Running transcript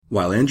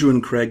While Andrew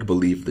and Craig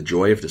believe the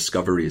joy of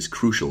discovery is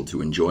crucial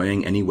to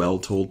enjoying any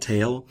well-told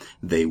tale,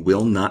 they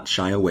will not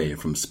shy away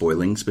from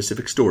spoiling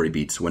specific story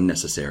beats when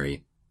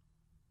necessary.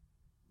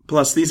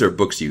 Plus, these are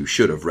books you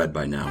should have read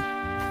by now.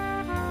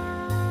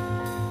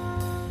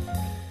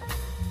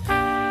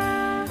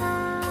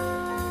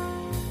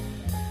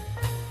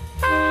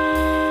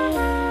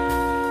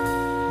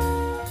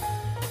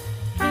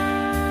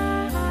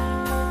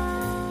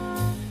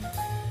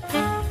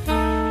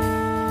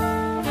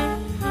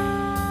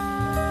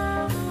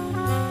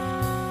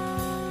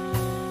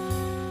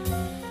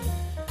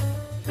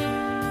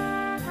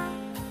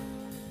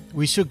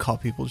 We should call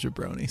people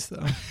jabronis,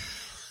 though.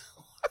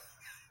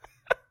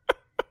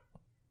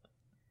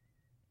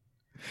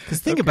 Because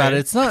think about it,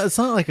 it's not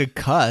like a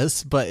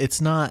cuss, but it's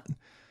not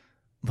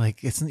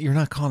like you're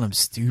not calling them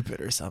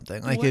stupid or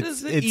something. Like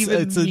it's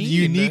a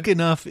unique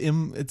enough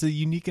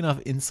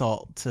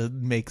insult to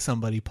make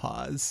somebody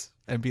pause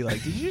and be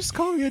like, "Did you just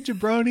call me a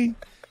jabroni?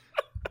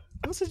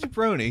 What's a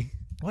jabroni?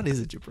 What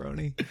is a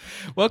jabroni?"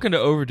 Welcome to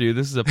Overdue.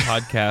 This is a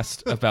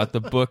podcast about the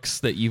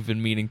books that you've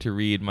been meaning to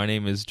read. My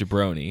name is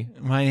Jabroni.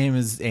 My name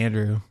is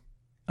Andrew.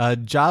 A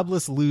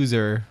jobless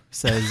loser,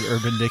 says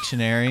Urban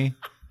Dictionary.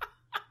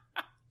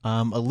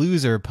 A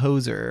loser,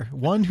 poser,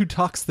 one who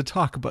talks the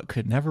talk but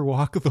could never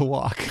walk the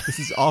walk. This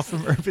is all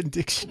from Urban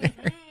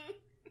Dictionary.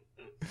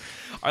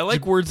 I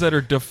like words that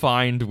are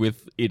defined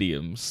with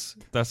idioms.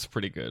 That's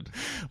pretty good.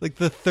 Like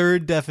the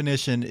third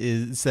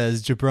definition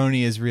says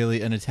jabroni is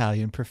really an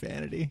Italian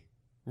profanity.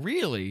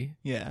 Really?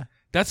 Yeah.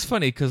 That's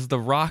funny because The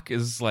Rock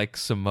is like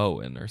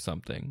Samoan or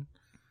something.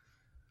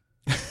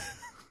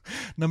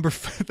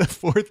 The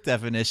fourth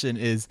definition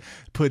is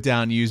put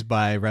down used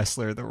by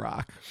wrestler The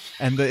Rock.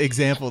 And the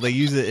example, they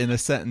use it in a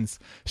sentence.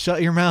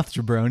 Shut your mouth,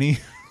 jabroni.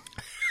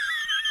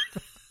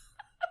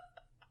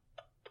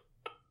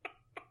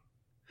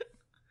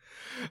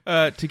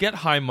 To get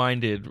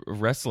high-minded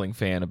wrestling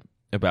fan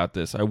about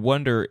this, I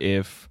wonder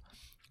if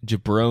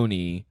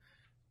jabroni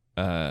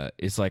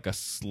is like a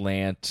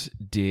slant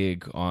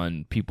dig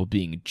on people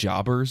being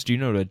jobbers. Do you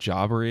know what a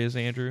jobber is,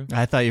 Andrew?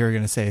 I thought you were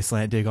going to say a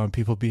slant dig on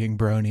people being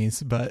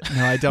bronies, but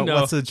no, I don't. No.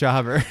 What's a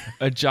jobber?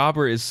 A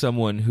jobber is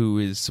someone who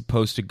is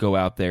supposed to go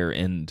out there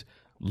and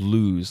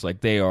lose.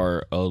 Like they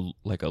are a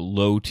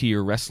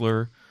low-tier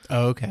wrestler.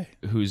 Oh, okay.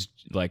 Who's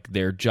like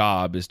their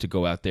job is to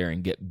go out there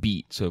and get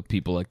beat so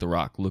people like The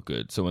Rock look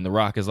good. So when The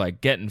Rock is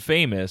like getting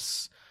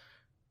famous,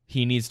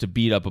 he needs to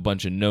beat up a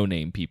bunch of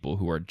no-name people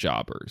who are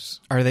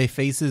jobbers. Are they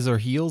faces or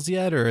heels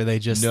yet, or are they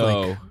just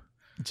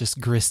just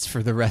grist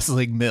for the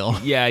wrestling mill?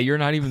 Yeah, you're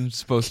not even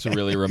supposed to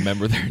really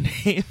remember their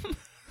name.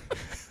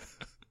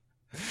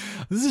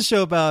 This is a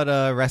show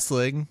about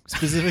wrestling,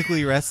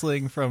 specifically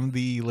wrestling from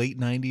the late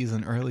 90s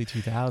and early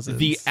 2000s.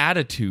 The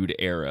Attitude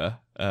Era,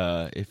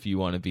 if you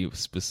want to be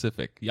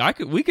specific. Yeah,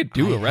 we could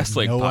do a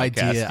wrestling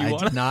podcast.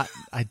 Idea.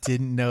 I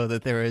didn't know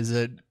that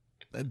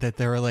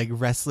there were like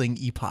wrestling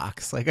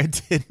epochs. Like I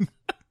didn't.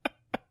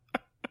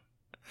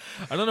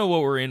 I don't know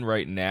what we're in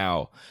right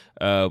now,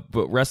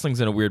 but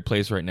wrestling's in a weird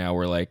place right now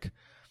where like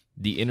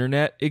the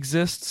internet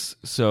exists.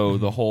 So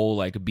the whole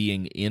like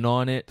being in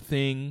on it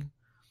thing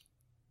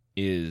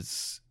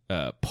is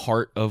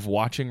part of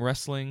watching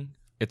wrestling.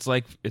 It's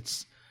like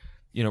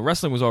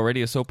wrestling was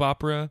already a soap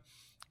opera,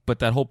 but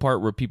that whole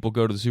part where people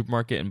go to the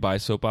supermarket and buy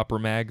soap opera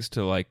mags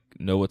to like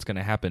know what's going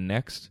to happen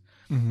next.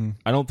 Mm-hmm.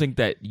 I don't think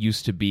that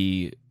used to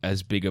be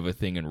as big of a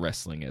thing in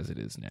wrestling as it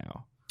is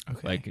now.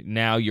 Okay. Like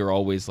now you're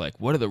always like,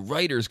 what are the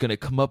writers going to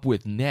come up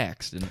with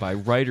next? And by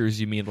writers,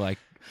 you mean like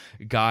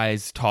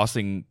guys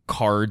tossing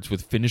cards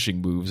with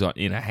finishing moves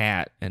in a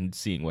hat and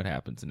seeing what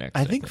happens next.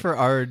 I think for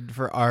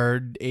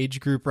our age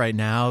group right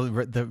now,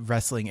 the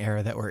wrestling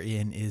era that we're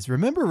in is,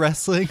 remember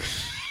wrestling?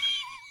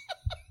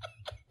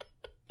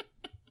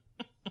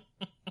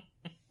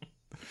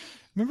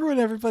 Remember when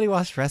everybody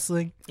watched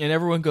wrestling? And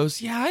everyone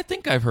goes, yeah, I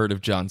think I've heard of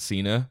John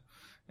Cena.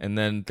 And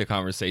then the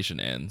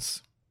conversation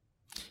ends.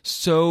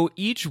 So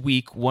each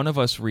week, one of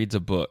us reads a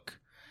book.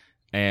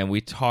 And we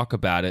talk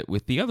about it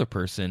with the other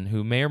person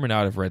who may or may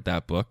not have read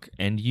that book.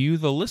 And you,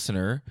 the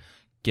listener,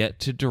 get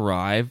to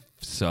derive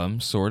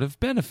some sort of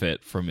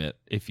benefit from it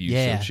if you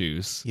so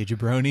choose. You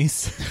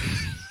jabronis.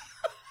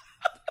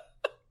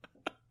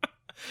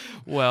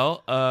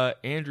 Well,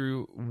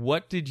 Andrew,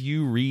 what did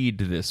you read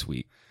this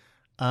week?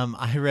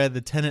 I read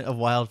The Tenant of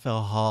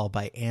Wildfell Hall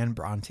by Anne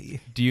Brontë.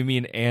 Do you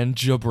mean Anne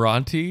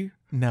Jabronte?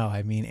 No,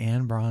 I mean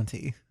Anne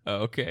Brontë. Oh,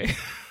 okay.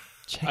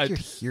 Check your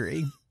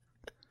hearing.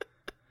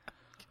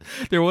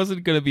 There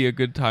wasn't going to be a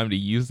good time to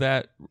use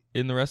that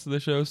in the rest of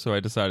the show, so I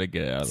decided to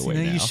get it out of the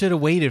way now. You should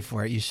have waited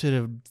for it. You should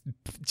have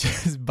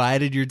just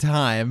bided your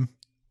time.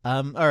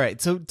 All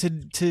right, so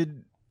to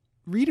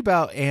read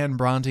about Anne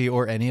Brontë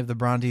or any of the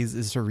Brontes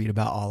is to read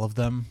about all of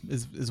them,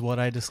 is what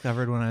I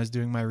discovered when I was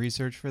doing my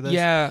research for this.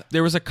 Yeah,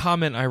 there was a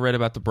comment I read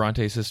about the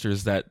Bronte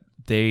sisters that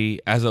they,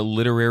 as a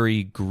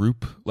literary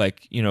group,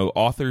 like,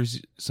 authors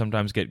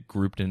sometimes get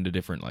grouped into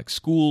different like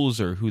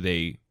schools or who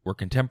they were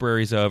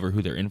contemporaries of or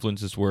who their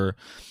influences were.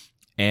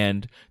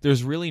 And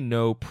there's really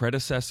no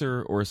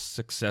predecessor or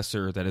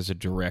successor that is a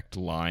direct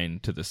line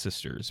to the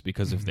sisters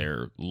because of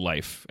their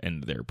life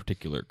and their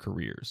particular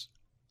careers.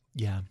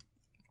 Yeah.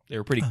 They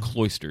were pretty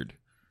cloistered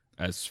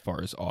as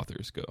far as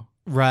authors go.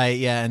 Right,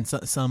 yeah, and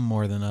some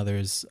more than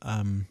others.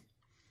 And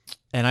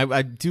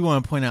I do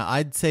want to point out,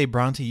 I'd say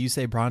Brontë, you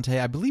say Brontë.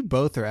 I believe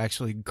both are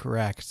actually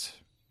correct.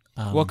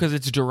 Well, because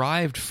it's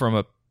derived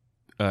from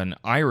an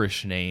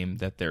Irish name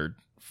that their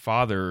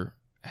father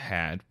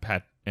had,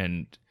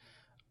 and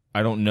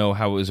I don't know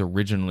how it was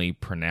originally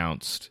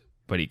pronounced,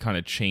 but he kind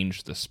of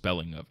changed the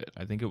spelling of it.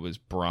 I think it was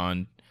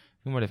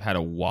he might have had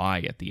a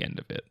Y at the end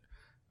of it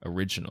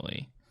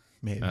originally.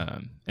 Maybe.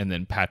 And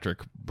then Patrick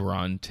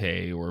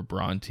Brontë or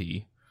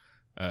Brontë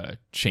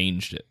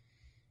changed it.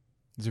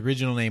 His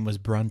original name was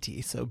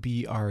Brontë, so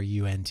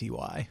Brunty.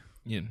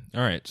 Yeah.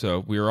 All right,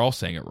 so we were all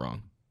saying it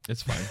wrong.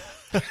 It's fine.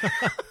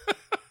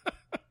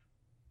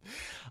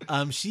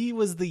 She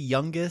was the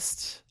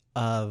youngest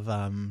of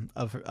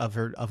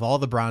all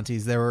the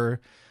Brontes. There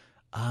were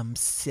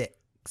six.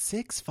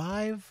 Six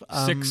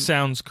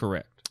sounds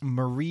correct.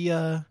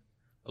 Maria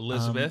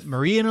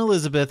and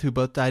Elizabeth, who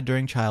both died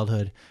during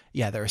childhood.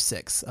 Yeah, there were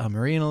six.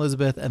 Maria and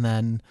Elizabeth, and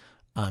then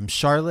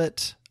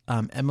Charlotte,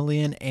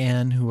 Emily, and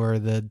Anne, who are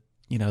the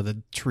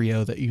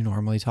trio that you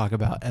normally talk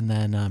about, and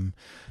then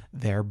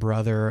their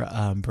brother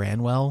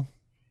Branwell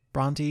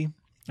Brontë.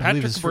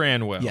 Patrick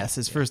Branwell. Yes,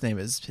 his first name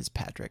is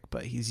Patrick,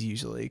 but he's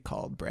usually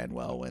called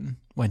Branwell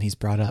when he's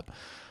brought up.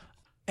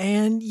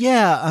 And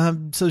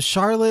so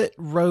Charlotte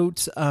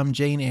wrote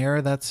Jane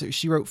Eyre.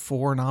 She wrote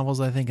 4 novels,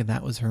 I think, and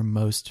that was her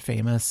most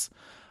famous.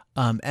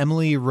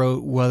 Emily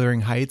wrote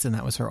Wuthering Heights, and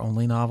that was her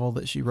only novel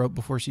that she wrote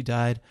before she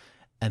died.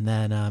 And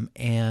then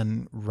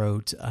Anne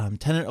wrote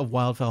Tenant of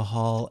Wildfell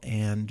Hall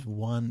and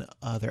one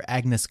other,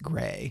 Agnes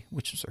Grey,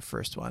 which was her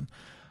first one.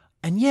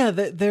 And yeah,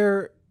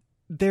 their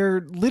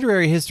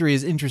literary history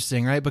is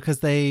interesting, right? Because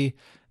they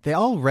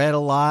all read a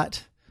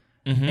lot,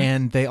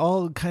 and they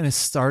all kind of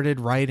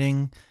started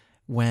writing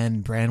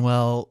when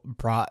Branwell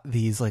brought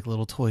these like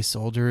little toy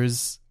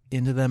soldiers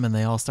into them, and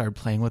they all started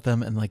playing with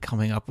them and like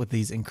coming up with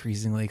these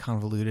increasingly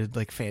convoluted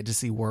like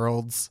fantasy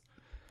worlds.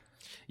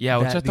 Yeah,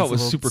 which I thought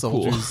was super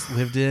cool.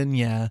 Lived in,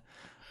 yeah.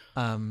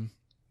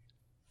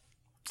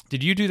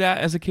 Did you do that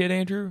as a kid,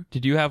 Andrew?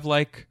 Did you have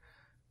like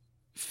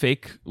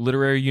fake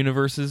literary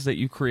universes that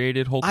you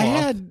created whole cloth? I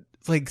had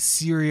like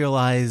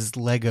serialized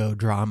Lego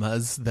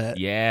dramas that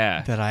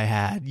I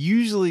had.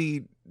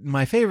 Usually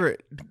my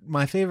favorite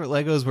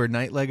Legos were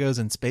night Legos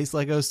and space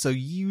Legos, so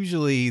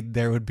usually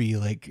there would be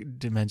like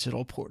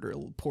dimensional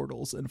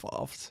portals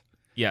involved.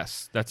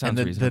 Yes, that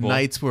sounds reasonable. The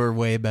knights were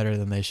way better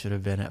than they should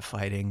have been at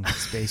fighting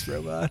space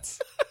robots.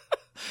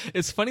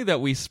 It's funny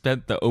that we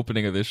spent the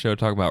opening of this show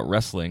talking about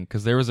wrestling,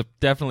 because there was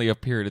definitely a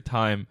period of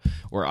time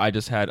where I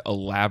just had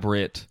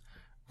elaborate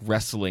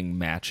wrestling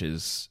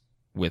matches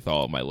with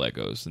all of my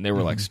Legos, and they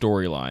were like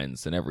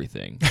storylines and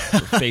everything.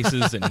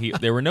 Faces and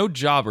there were no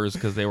jobbers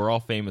because they were all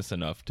famous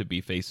enough to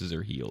be faces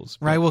or heels.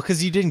 Right, well,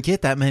 because you didn't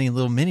get that many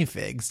little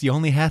minifigs. You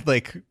only had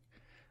like,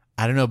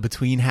 I don't know,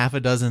 between half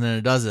a dozen and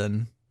a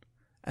dozen.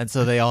 And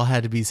so they all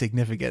had to be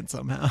significant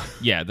somehow.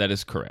 Yeah, that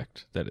is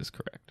correct. I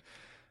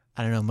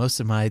don't know. Most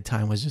of my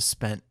time was just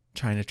spent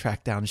trying to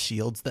track down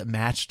shields that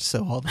matched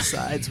so all the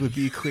sides would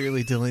be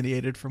clearly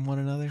delineated from one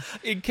another.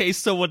 In case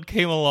someone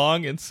came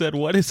along and said,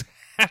 "What is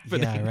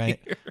happening?" Yeah, right.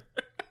 Here?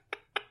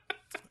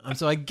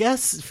 So I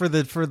guess for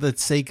the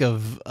sake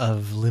of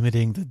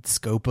limiting the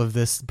scope of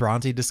this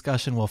Brontë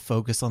discussion, we'll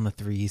focus on the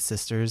 3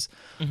 sisters.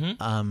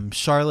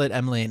 Charlotte,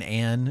 Emily, and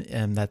Anne,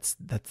 and that's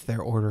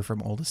their order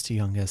from oldest to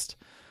youngest.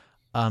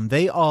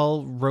 They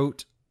all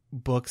wrote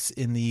books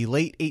in the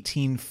late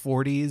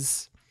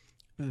 1840s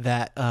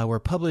that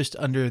were published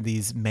under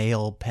these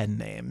male pen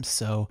names.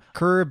 So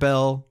Currer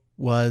Bell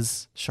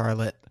was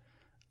Charlotte,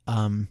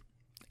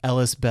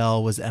 Ellis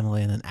Bell was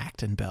Emily, and then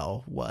Acton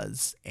Bell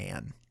was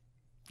Anne.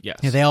 Yes.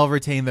 Yeah, they all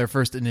retained their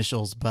first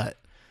initials, but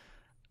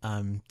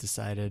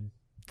decided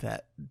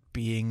that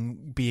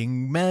being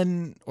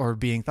men or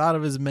being thought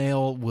of as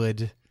male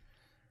would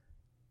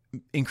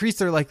increase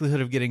their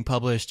likelihood of getting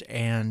published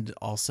and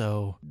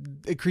also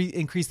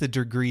increase the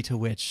degree to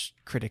which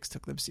critics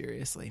took them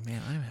seriously.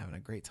 Man, I'm having a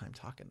great time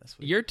talking this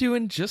week. You're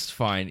doing just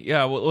fine.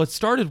 Yeah, well, it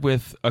started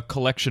with a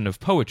collection of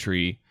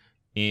poetry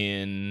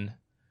in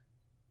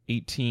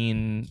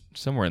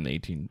somewhere in the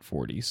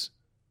 1840s.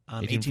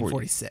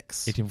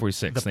 1846.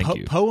 1846, thank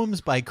you. Poems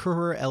by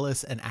Currer,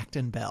 Ellis, and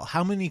Acton Bell.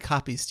 How many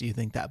copies do you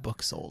think that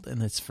book sold in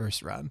its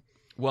first run?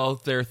 Well,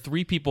 there are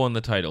 3 people in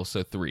the title,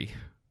 so 3.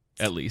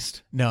 At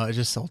least. No, it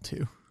just sold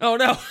 2. Oh,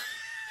 no.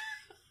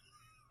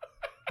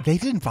 They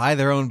didn't buy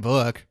their own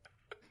book.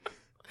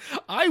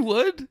 I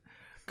would.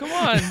 Come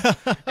on.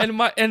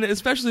 and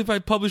especially if I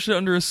published it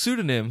under a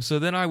pseudonym. So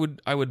then I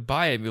would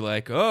buy it and be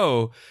like,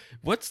 oh,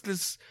 what's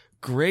this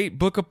great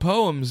book of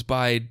poems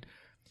by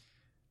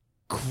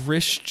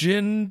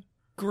Christian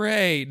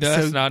Grey? No,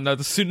 that's not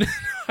the pseudonym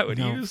I would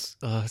use.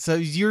 So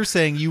you're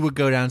saying you would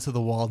go down to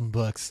the Walden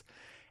Books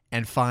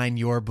and find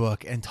your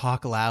book and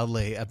talk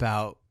loudly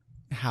about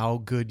how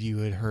good you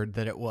had heard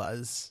that it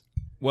was.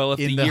 Well, if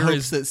in the year hopes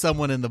is that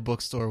someone in the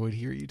bookstore would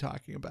hear you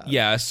talking about it.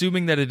 Yeah,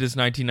 assuming that it is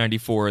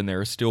 1994 and there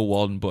are still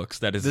Walden books,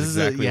 that is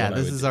exactly what I would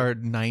do. This is our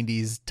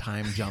 90s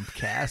time jump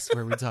cast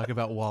where we talk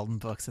about Walden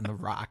books and The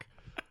Rock.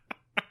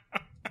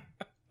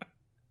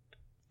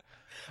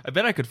 I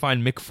bet I could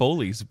find Mick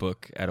Foley's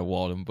book at a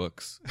Walden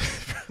Books.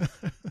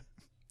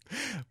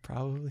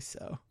 Probably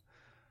so.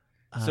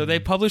 So they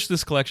published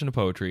this collection of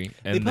poetry.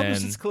 And they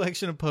published this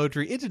collection of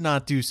poetry. It did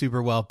not do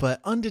super well, but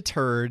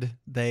undeterred,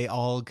 they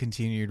all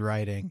continued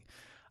writing.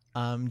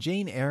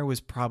 Jane Eyre was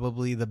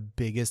probably the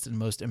biggest and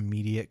most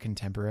immediate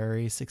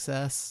contemporary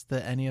success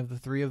that any of the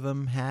three of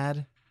them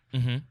had.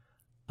 Mm-hmm.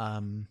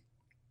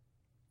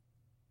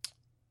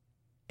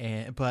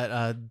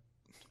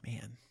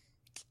 Man,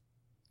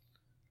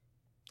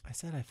 I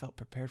said I felt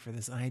prepared for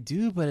this, and I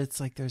do, but it's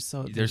like there's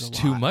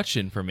too much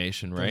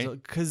information, right?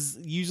 Because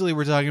usually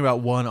we're talking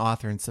about one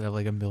author instead of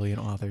like a million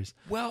authors.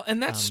 Well,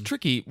 and that's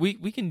tricky.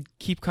 We can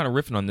keep kind of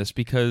riffing on this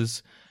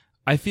because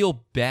I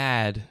feel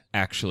bad,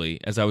 actually,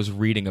 as I was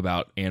reading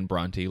about Anne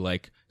Brontë,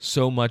 like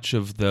so much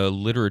of the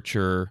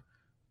literature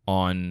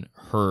on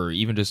her,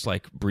 even just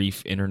like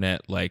brief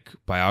internet like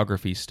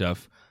biography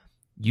stuff,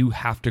 you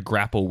have to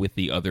grapple with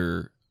the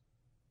other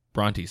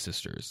Brontë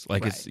sisters.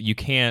 Like you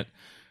can't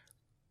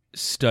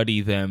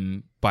study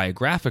them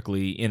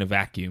biographically in a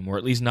vacuum, or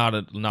at least not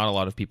a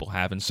lot of people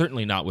have, and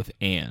certainly not with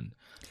Anne.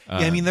 Yeah,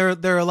 I mean there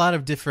are a lot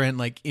of different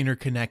like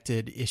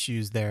interconnected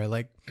issues there.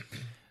 Like,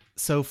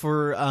 so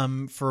for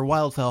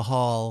Wildfell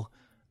Hall,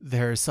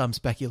 there's some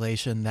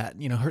speculation that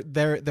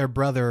their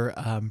brother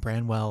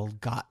Branwell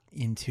got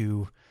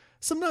into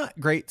some not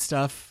great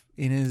stuff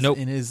in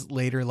his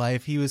later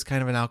life. He was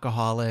kind of an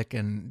alcoholic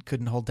and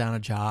couldn't hold down a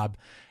job.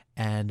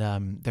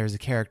 And there's a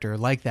character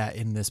like that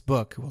in this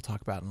book who we'll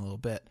talk about in a little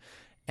bit.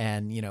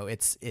 And,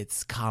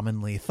 it's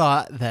commonly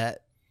thought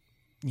that,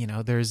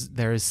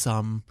 there's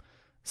some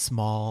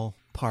small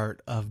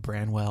part of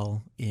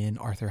Branwell in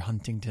Arthur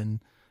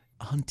Huntingdon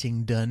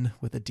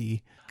with a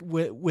D.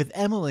 With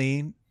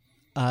Emily,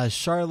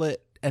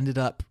 Charlotte ended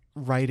up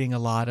writing a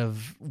lot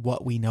of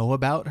what we know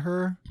about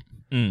her.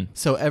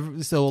 So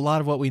a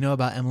lot of what we know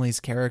about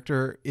Emily's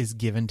character is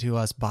given to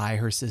us by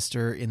her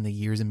sister in the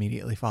years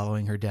immediately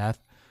following her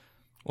death.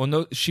 Well,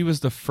 no, she was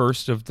the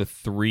first of the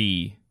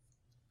three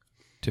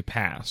to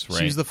pass, right?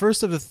 She was the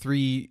first of the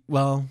three.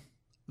 Well,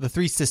 the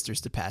three sisters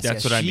to pass.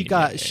 That's what I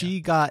mean. She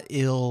got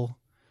ill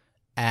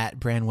at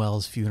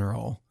Branwell's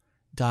funeral,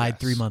 died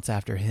 3 months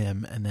after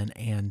him, and then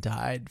Anne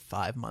died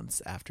 5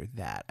 months after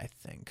that, I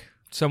think.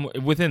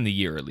 Within the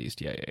year, at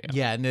least.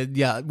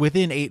 Yeah.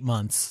 Within 8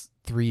 months,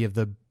 three of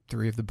the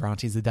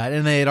Brontes had died,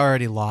 and they had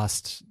already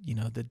lost,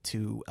 the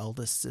two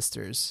eldest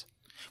sisters.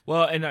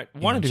 Well, and I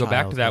wanted to go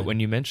back to that when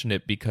you mentioned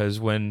it, because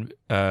when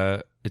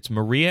it's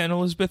Maria and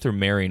Elizabeth or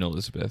Mary and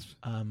Elizabeth?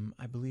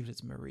 I believe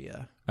it's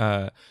Maria.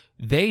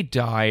 They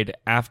died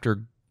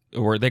after,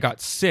 or they got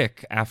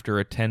sick after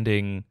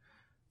attending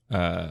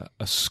a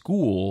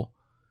school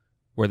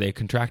where they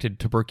contracted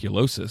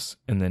tuberculosis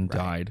and then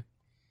died.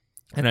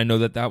 And I know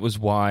that was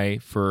why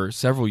for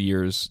several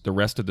years the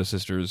rest of the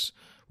sisters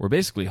were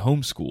basically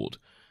homeschooled.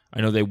 I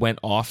know they went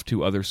off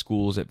to other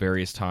schools at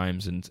various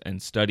times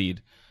and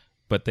studied,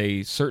 but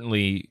they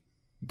certainly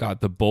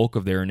got the bulk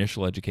of their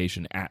initial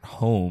education at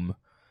home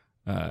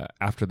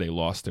after they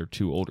lost their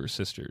two older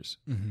sisters.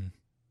 Mm-hmm.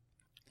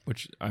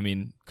 Which, I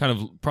mean, kind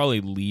of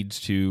probably leads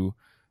to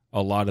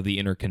a lot of the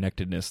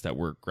interconnectedness that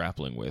we're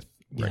grappling with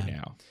right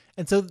now.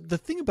 And so the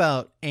thing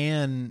about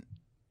Anne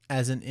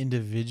as an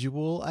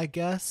individual, I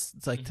guess,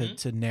 it's like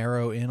to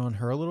narrow in on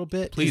her a little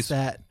bit, is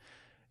that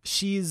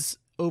she's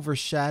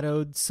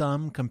overshadowed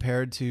some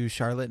compared to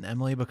Charlotte and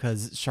Emily,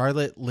 because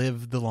Charlotte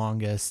lived the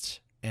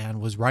longest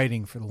and was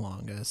writing for the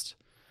longest.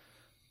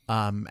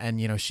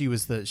 And she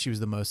was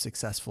the most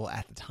successful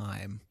at the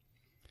time,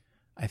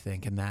 I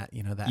think, and that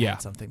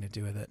had something to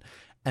do with it.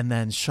 And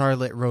then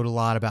Charlotte wrote a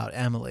lot about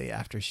Emily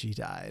after she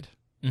died.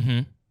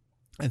 Mm-hmm.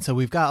 And so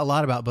we've got a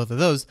lot about both of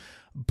those,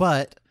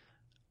 but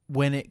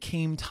when it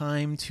came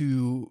time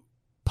to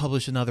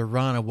publish another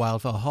run of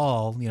Wildfell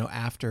Hall,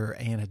 after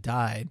Anne had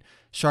died,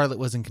 Charlotte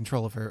was in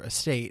control of her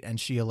estate, and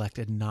she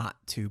elected not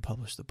to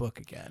publish the book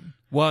again.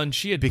 Well, and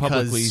she had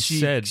publicly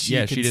said, she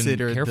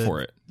didn't care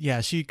for it. Yeah,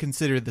 she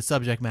considered the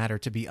subject matter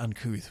to be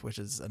uncouth, which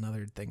is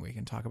another thing we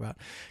can talk about.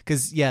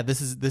 Because,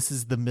 this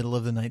is the middle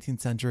of the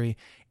 19th century,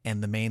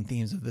 and the main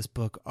themes of this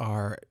book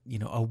are,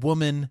 a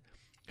woman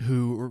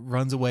who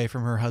runs away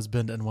from her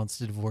husband and wants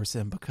to divorce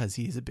him because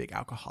he's a big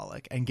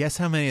alcoholic. And guess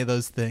how many of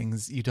those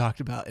things you talked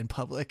about in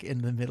public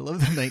in the middle of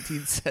the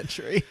 19th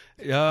century?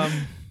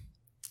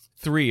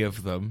 3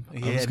 of them.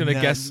 I'm just going to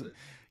guess.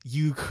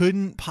 You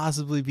couldn't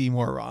possibly be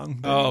more wrong.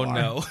 Oh,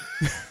 no.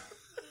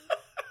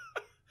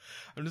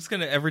 I'm just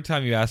going to, every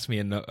time you ask me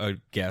a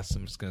guess,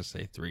 I'm just going to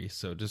say 3.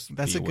 So just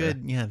That's be aware.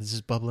 This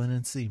is bubbling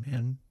and see,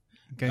 man.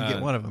 You're going to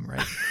get one of them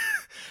right.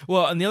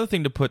 Well, and the other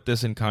thing to put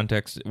this in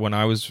context, when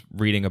I was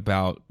reading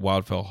about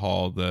Wildfell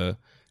Hall, the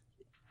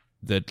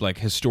like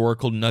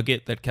historical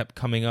nugget that kept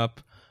coming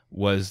up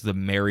was the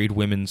Married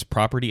Women's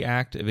Property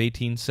Act of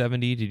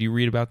 1870. Did you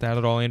read about that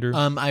at all, Andrew?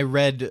 I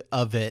read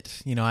of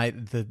it.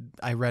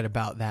 I read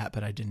about that,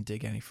 but I didn't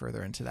dig any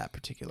further into that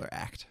particular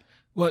act.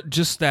 Well,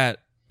 just that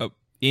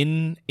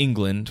in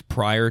England,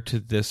 prior to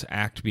this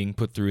act being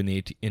put through in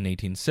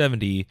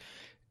 1870,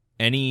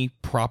 any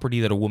property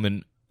that a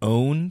woman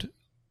owned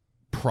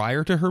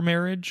prior to her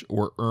marriage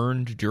or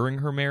earned during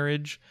her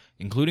marriage,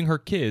 including her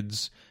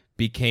kids,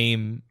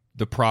 became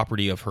the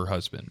property of her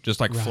husband, just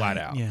like flat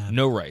out. Yeah.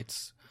 No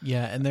rights.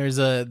 Yeah, and there's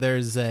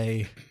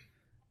a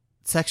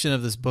section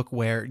of this book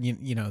where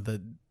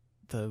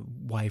the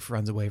wife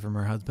runs away from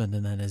her husband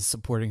and then is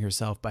supporting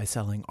herself by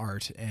selling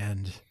art,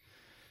 and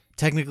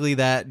technically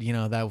that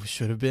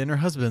should have been her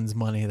husband's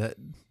money that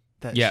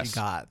yes. she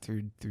got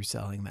through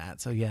selling that.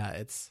 So yeah,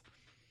 it's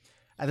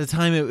at the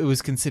time it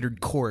was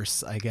considered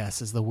coarse, I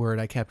guess, is the word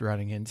I kept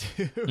running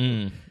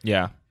into.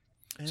 Yeah.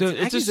 And so it's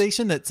an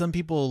accusation that some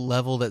people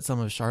leveled at some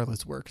of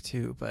Charlotte's work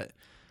too, but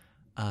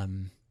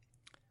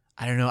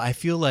I don't know. I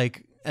feel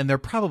like, and there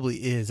probably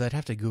is, I'd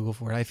have to Google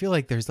for it. I feel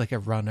like there's like a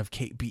run of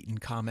Kate Beaton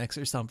comics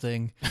or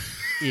something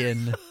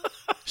in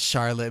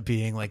Charlotte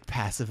being like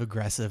passive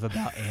aggressive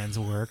about Anne's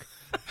work.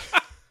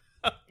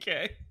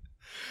 Okay.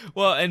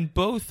 Well, and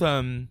both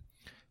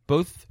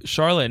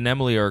Charlotte and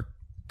Emily are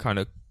kind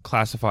of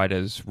classified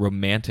as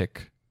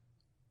romantic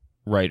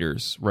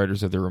writers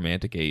of the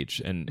Romantic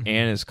age, and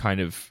Anne is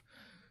kind of,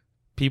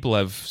 people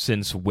have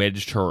since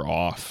wedged her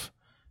off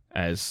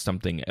as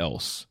something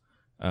else.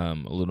 A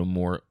little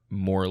more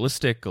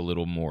moralistic, a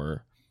little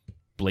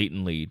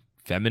blatantly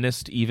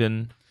feminist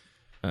even.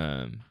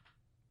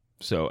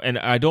 So, and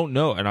I don't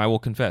know, and I will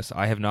confess,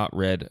 I have not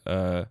read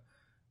a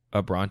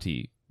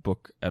Brontë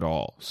book at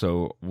all.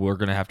 So we're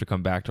going to have to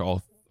come back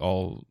to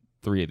all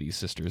three of these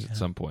sisters at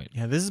some point.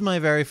 Yeah, this is my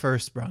very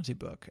first Brontë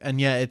book. And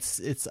yeah,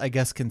 it's I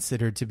guess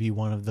considered to be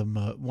one of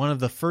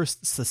the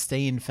first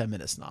sustained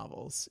feminist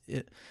novels.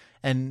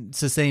 And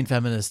sustained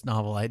feminist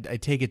novel, I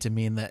take it to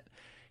mean that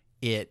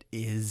it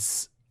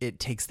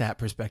takes that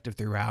perspective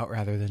throughout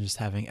rather than just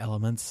having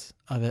elements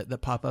of it that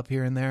pop up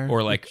here and there.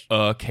 Or like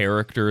a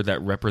character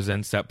that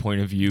represents that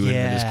point of view and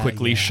then is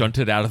quickly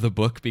shunted out of the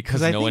book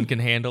because no one can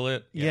handle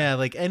it. Yeah,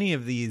 like any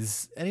of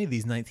these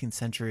 19th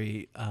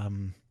century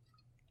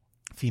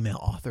female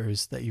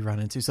authors that you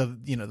run into. So,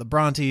 the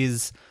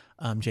Brontes,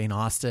 Jane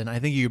Austen, I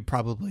think you could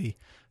probably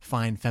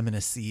find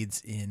feminist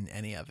seeds in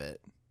any of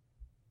it.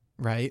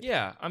 Right?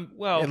 Yeah.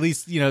 Well, at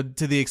least,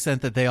 to the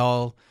extent that they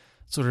all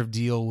sort of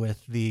deal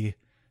with the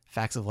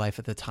facts of life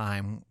at the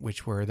time,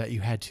 which were that you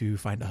had to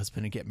find a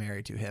husband and get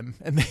married to him.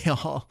 And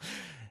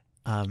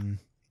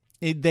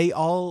they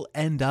all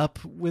end up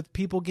with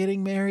people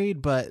getting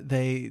married, but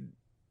they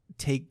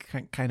take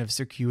kind of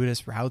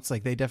circuitous routes.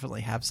 Like they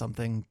definitely have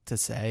something to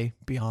say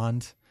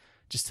beyond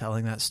just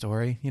telling that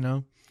story,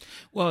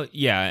 Well,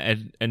 yeah.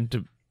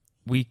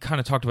 We kind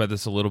of talked about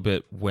this a little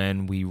bit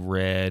when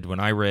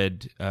I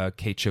read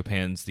Kate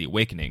Chopin's The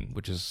Awakening,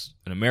 which is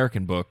an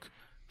American book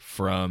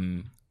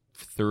from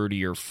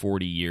 30 or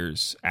 40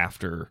 years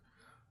after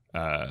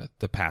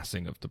the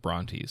passing of the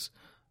Brontes.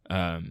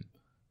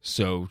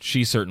 So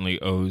she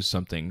certainly owes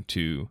something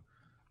to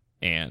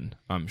Anne,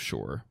 I'm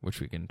sure,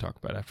 which we can talk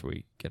about after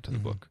we get to the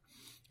book.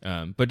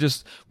 But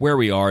just where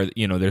we are,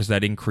 there's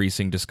that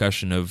increasing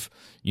discussion of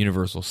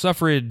universal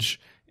suffrage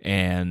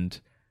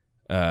and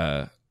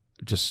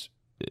just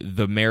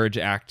the Marriage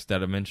Act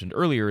that I mentioned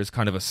earlier is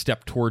kind of a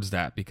step towards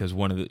that, because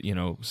one of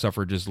the,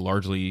 suffrage is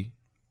largely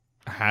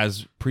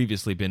has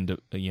previously been,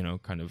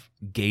 kind of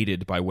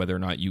gated by whether or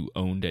not you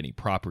owned any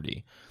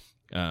property.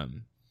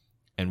 And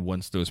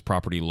once those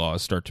property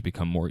laws start to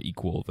become more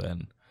equal,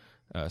 then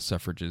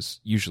suffrage is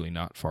usually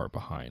not far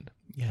behind.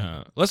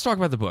 Yeah. Let's talk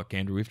about the book,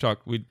 Andrew.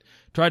 We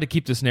tried to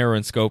keep this narrow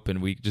in scope,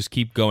 and we just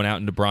keep going out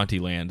into Brontë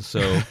land.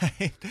 So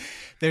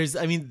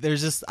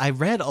I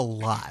read a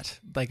lot.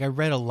 Like I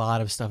read a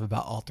lot of stuff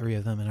about all three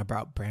of them and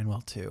about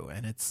Branwell too.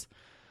 And it's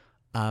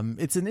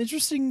an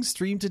interesting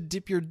stream to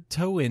dip your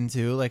toe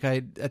into. Like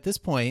at this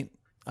point,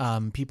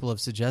 people have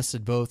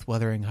suggested both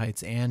Wuthering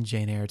Heights and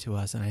Jane Eyre to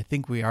us. And I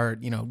think we are,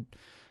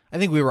 I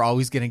think we were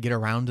always going to get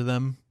around to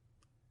them.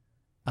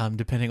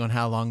 Depending on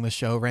how long the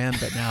show ran,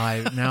 but now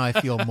I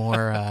feel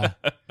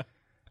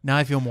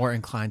more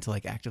inclined to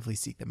like actively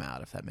seek them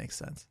out, if that makes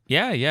sense.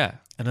 Yeah.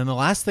 And then the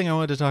last thing I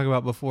wanted to talk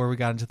about before we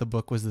got into the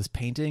book was this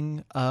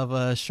painting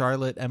of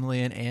Charlotte,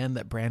 Emily, and Anne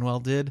that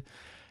Branwell did.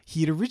 He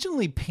had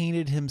originally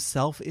painted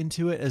himself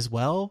into it as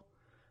well,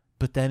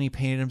 but then he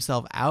painted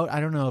himself out.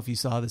 I don't know if you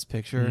saw this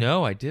picture.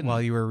 No, I didn't.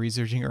 While you were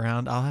researching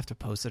around, I'll have to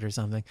post it or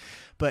something.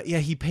 But yeah,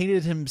 he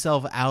painted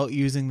himself out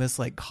using this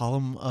like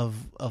column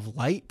of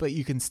light, but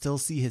you can still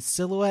see his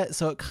silhouette.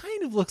 So it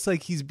kind of looks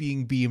like he's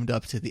being beamed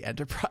up to the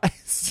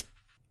Enterprise.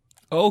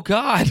 Oh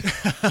God.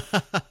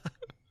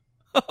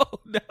 Oh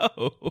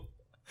no.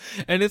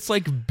 And it's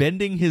like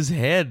bending his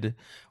head.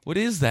 What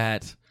is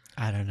that?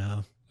 I don't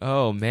know.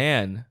 Oh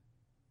man.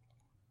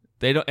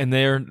 They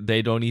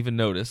don't even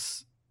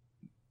notice.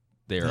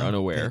 They are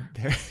unaware.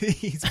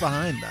 He's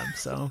behind them,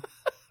 so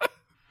they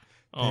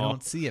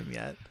don't see him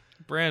yet.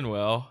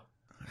 Branwell.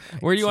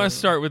 Where do you want to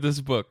start with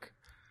this book?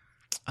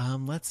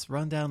 Let's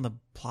run down the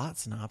plot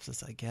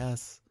synopsis, I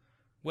guess.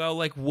 Well,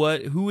 like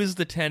who is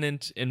the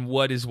tenant and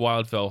what is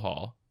Wildfell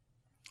Hall?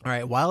 All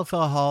right,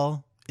 Wildfell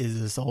Hall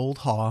is this old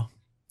hall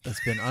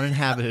that's been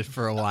uninhabited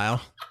for a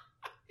while.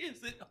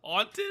 Is it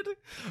haunted?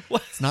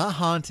 What? It's not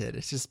haunted.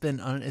 It's just been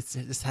it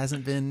just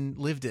hasn't been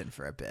lived in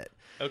for a bit.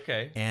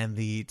 Okay. And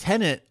the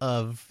tenant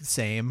of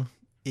same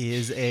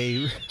is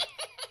a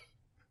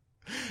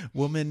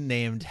woman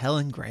named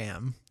Helen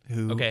Graham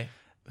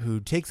who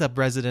takes up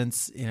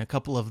residence in a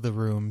couple of the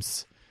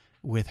rooms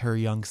with her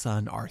young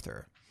son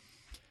Arthur.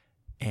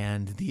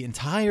 And the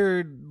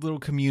entire little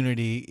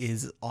community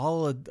is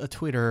all a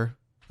Twitter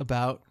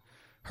about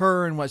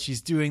her and what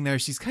she's doing there.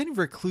 She's kind of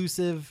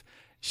reclusive.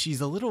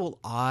 She's a little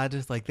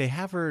odd. Like, they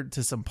have her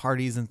to some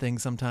parties and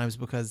things sometimes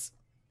because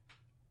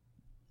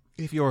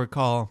if you'll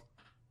recall,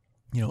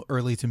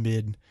 early to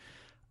mid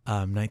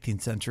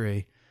 19th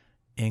century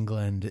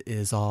England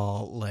is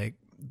all like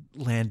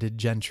landed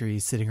gentry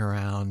sitting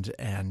around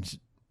and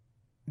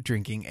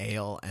drinking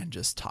ale and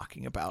just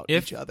talking about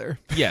each other.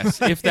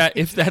 Yes, if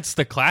that's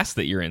the class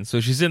that you're in. So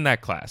she's in that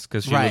class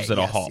because she lives at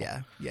a hall.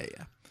 Yeah.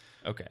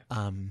 Okay.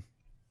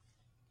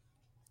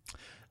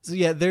 So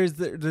yeah, there's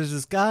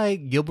this guy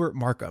Gilbert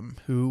Markham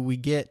who we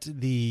get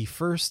the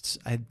first,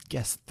 I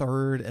guess,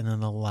 third and then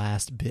the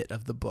last bit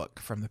of the book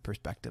from the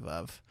perspective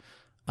of.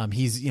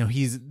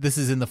 This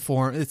is in the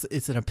form.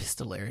 It's an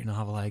epistolary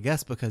novel, I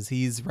guess, because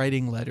he's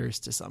writing letters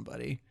to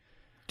somebody.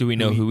 Do we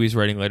know who he's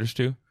writing letters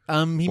to? He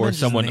or mentions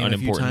someone his name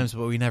unimportant? a few times,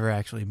 but we never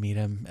actually meet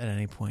him at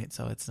any point,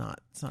 so it's not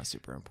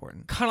super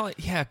important. Kind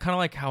of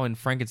like how in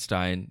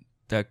Frankenstein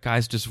that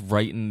guy's just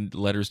writing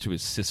letters to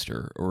his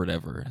sister or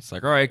whatever. It's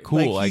like, all right,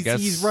 cool. I guess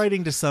he's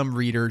writing to some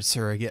reader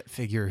surrogate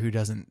figure who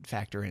doesn't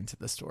factor into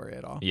the story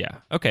at all. Yeah.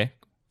 Okay.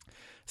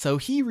 So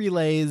he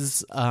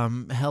relays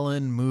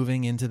Helen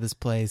moving into this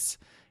place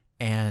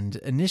and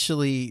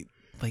initially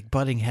like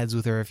butting heads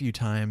with her a few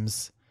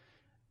times,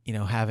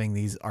 having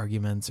these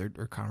arguments or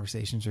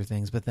conversations or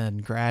things, but then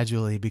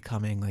gradually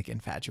becoming like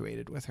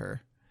infatuated with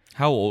her.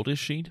 How old is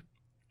she?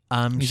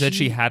 You said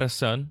she had a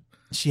son?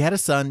 She had a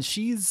son.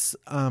 She's,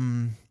 I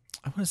want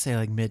to say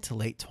like mid to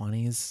late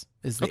 20s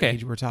is the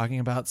age we're talking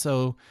about.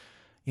 So,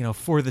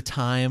 for the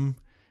time,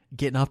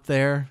 getting up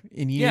there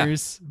in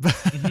years,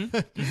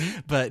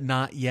 but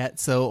not yet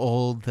so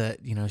old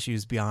that, she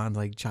was beyond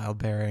like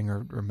childbearing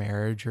or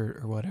marriage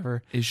or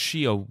whatever. Is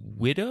she a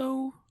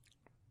widow?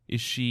 Is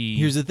she...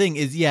 Here's the thing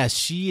is, yes,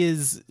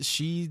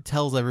 she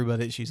tells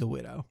everybody that she's a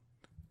widow.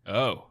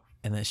 Oh.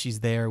 And that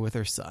she's there with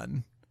her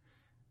son.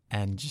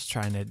 And just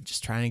trying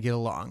to get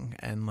along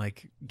and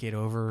like get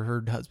over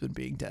her husband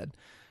being dead.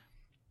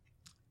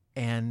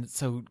 And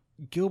so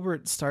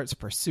Gilbert starts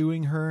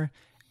pursuing her,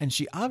 and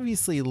she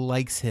obviously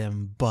likes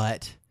him,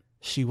 but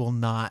she will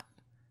not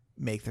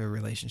make their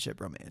relationship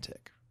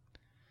romantic.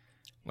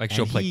 Like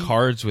she'll play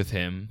cards with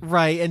him,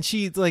 right? And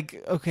she's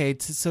like, okay,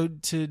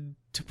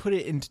 to put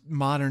it in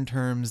modern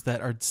terms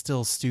that are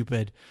still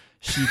stupid,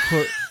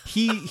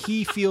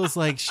 he feels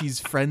like she's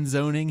friend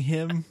zoning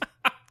him.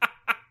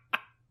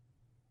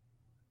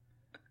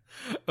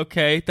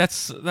 Okay,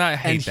 I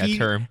hate that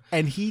term.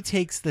 And he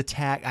takes the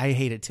tack. I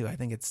hate it too. I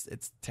think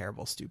it's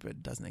terrible,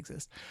 stupid, doesn't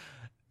exist.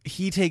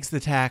 He takes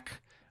the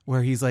tack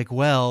where he's like,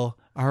 well,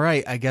 all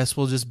right, I guess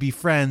we'll just be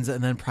friends.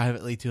 And then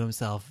privately to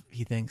himself,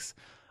 he thinks,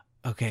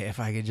 okay, if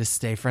I could just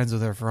stay friends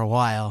with her for a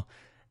while,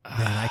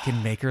 then I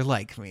can make her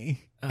like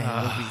me. And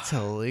it'll be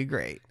totally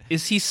great.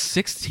 Is he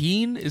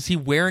 16? Is he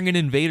wearing an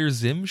Invader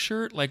Zim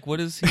shirt? Like, what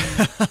is he?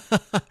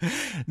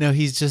 No,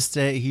 he's just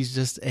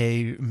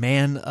a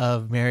man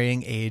of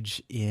marrying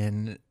age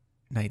in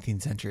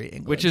 19th century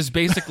England, which is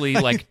basically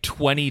like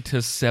 20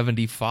 to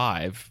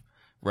 75,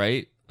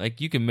 right? Like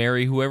you can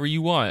marry whoever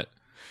you want.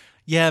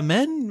 Yeah,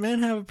 men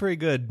have it pretty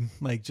good,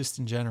 like just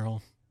in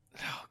general.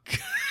 Oh, God.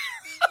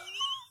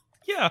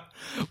 Yeah,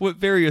 what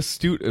very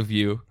astute of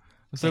you.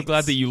 I'm so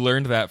glad that you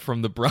learned that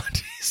from the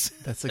Brontes.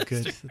 That's a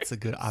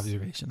good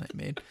observation I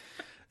made.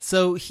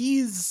 So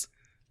he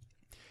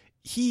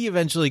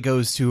eventually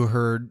goes to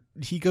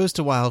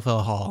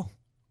Wildfell Hall,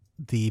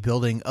 the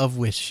building of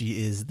which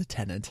she is the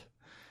tenant,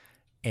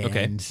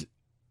 and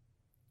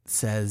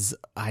says,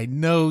 I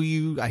know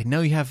you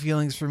have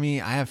feelings for me.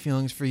 I have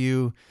feelings for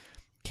you.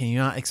 Can you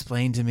not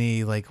explain to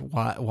me like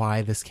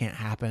why this can't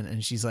happen?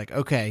 And she's like,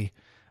 okay,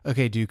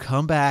 dude,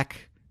 come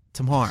back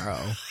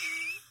tomorrow.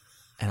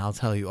 And I'll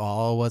tell you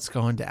all what's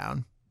going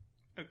down.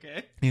 Okay.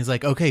 And he's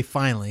like, okay,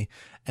 finally.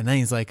 And then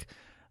he's like,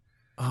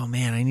 oh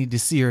man, I need to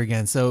see her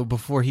again. So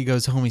before he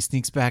goes home, he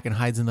sneaks back and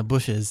hides in the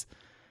bushes.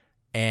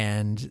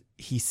 And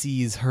he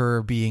sees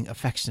her being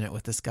affectionate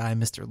with this guy,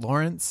 Mr.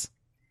 Lawrence.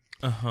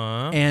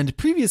 Uh-huh. And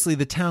previously,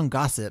 the town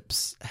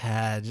gossips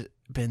had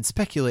been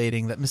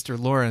speculating that Mr.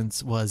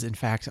 Lawrence was, in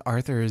fact,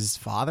 Arthur's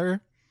father.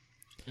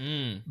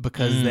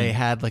 Because they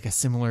had like a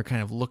similar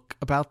kind of look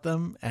about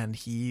them. And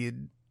he...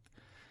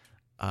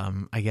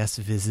 I guess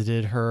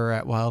visited her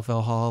at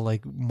Wildfell Hall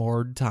like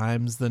more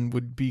times than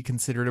would be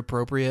considered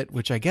appropriate,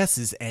 which I guess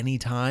is any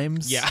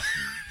times. Yeah.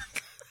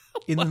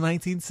 in the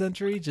 19th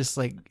century, just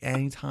like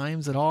any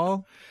times at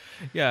all.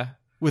 Yeah.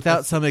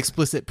 Without some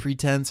explicit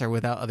pretense or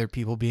without other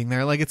people being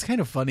there. Like, it's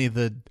kind of funny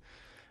the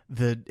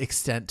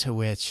extent to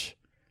which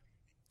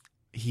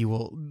he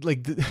will,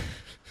 like,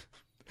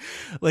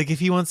 like if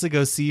he wants to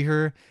go see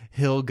her,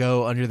 he'll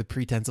go under the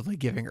pretense of like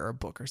giving her a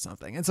book or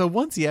something. And so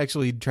once he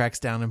actually tracks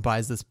down and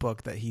buys this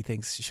book that he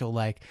thinks she'll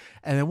like,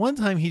 and then one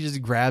time he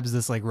just grabs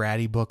this like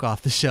ratty book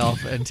off the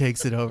shelf and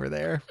takes it over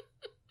there.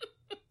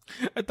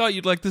 I thought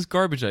you'd like this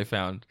garbage I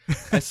found.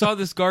 I saw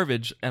this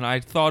garbage and I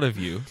thought of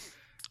you.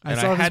 I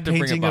saw this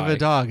painting of a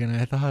dog and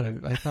I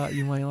thought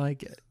you might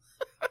like it.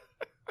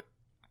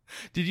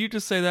 Did you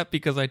just say that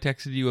because I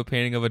texted you a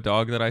painting of a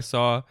dog that I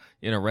saw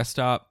in a rest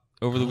stop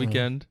over the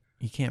weekend?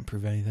 You can't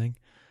prove anything.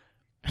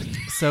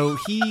 So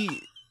he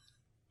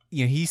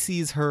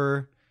sees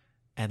her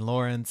and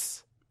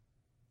Lawrence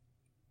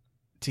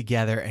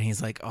together and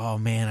he's like, oh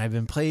man, I've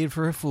been played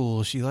for a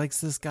fool. She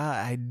likes this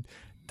guy.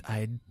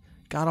 I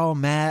got all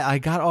mad. I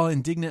got all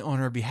indignant on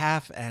her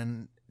behalf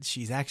and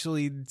she's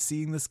actually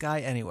seeing this guy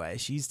anyway.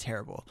 She's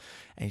terrible.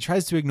 And he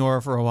tries to ignore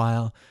her for a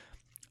while.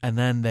 And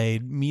then they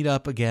meet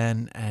up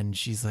again and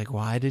she's like,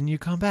 why didn't you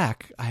come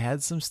back? I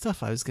had some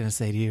stuff I was going to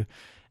say to you.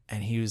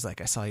 And he was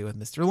like, I saw you with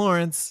Mr.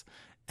 Lawrence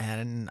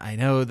and I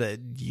know that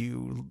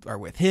you are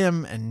with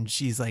him. And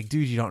she's like,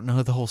 dude, you don't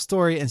know the whole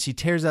story. And she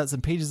tears out some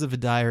pages of a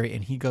diary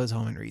and he goes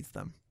home and reads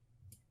them.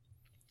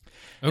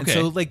 Okay. And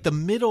so like the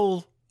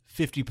middle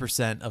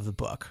 50% of the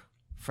book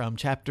from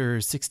chapter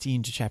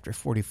 16 to chapter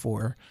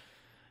 44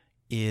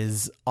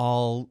 is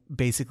all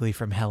basically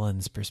from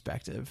Helen's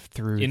perspective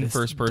through in this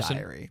first person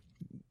diary.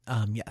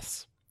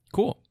 Yes.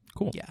 Cool.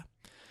 Yeah.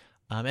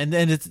 And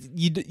then it's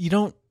you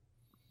don't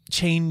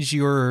change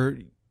how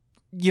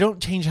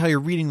you're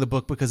reading the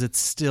book because it's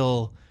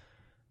still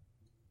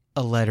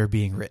a letter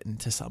being written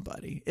to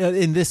somebody.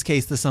 In this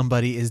case, the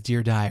somebody is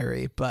Dear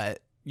Diary,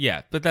 but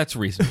yeah, but that's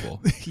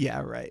reasonable.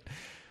 Yeah, right.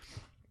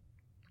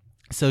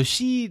 So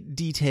she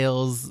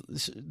details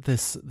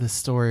this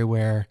story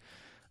where,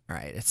 all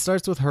right, it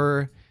starts with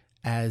her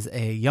as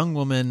a young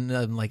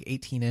woman, like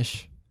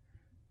 18-ish.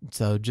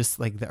 So just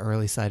like the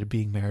early side of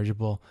being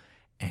marriageable.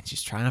 And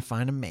she's trying to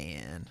find a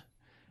man.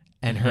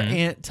 And her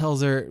aunt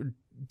tells her,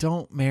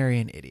 don't marry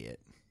an idiot.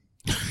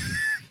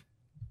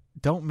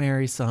 Don't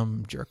marry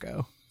some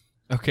jerko.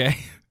 Okay.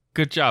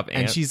 Good job,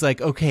 Aunt. And she's like,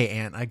 okay,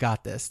 Aunt, I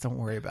got this. Don't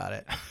worry about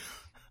it.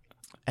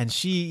 And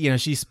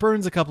she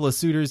spurns a couple of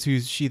suitors who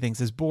she thinks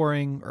is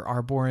boring or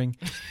are boring.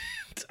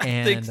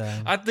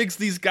 I think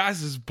these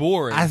guys is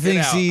boring. I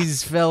think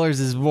these fellers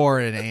is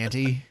boring,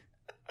 Auntie.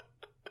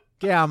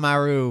 Get out of my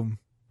room.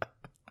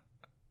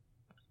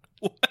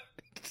 What?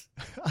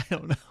 I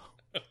don't know.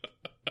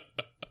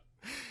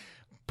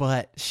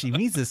 But she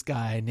meets this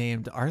guy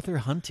named Arthur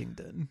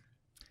Huntington,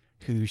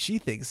 who she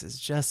thinks is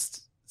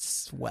just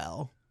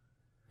swell.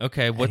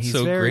 Okay, what's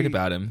so great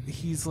about him?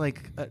 He's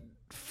like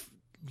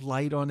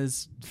light on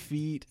his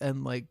feet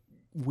and like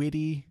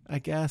witty, I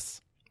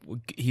guess.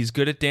 He's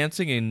good at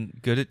dancing and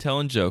good at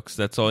telling jokes.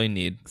 That's all you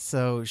need.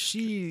 So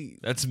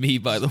that's me,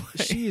 by the way.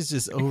 She is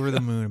just over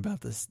the moon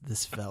about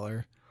this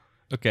feller.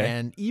 Okay.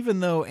 And even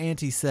though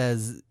Auntie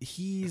says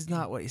he's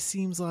not what he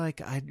seems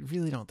like, I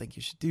really don't think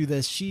you should do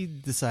this. She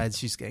decides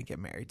she's going to get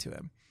married to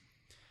him.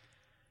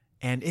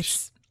 And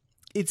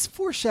it's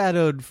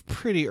foreshadowed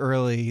pretty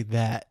early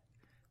that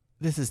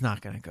this is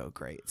not going to go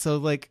great. So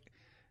like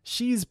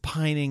she's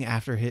pining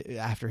after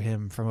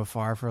him from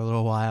afar for a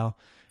little while.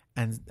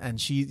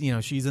 And she,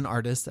 she's an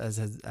artist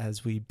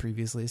as we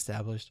previously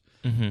established.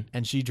 Mm-hmm.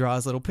 And she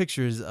draws little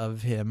pictures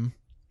of him.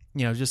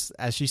 Just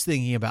as she's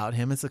thinking about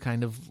him, it's a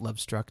kind of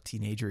love-struck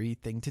teenager-y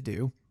thing to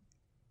do.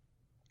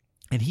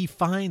 And he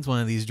finds one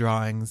of these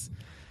drawings,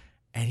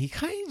 and he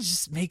kind of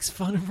just makes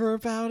fun of her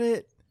about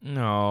it.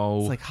 No.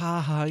 It's like, ha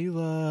ha, you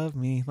love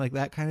me, like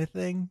that kind of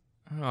thing.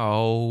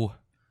 Oh.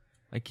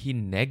 Like he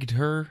negged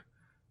her?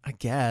 I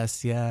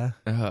guess, yeah.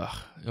 Ugh.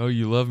 Oh,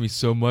 you love me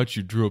so much,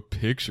 you drew a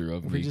picture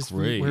of me.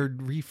 Great. We're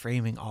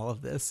reframing all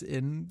of this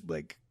in,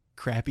 like,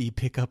 crappy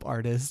pickup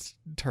artist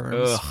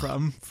terms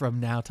from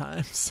now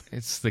times.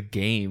 It's the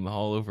game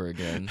all over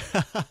again.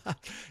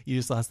 You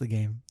just lost the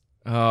game.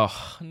 Oh,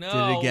 no.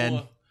 Did it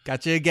again.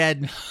 Got you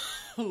again.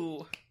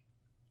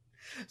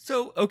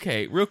 So,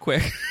 okay, real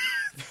quick,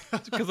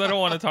 because I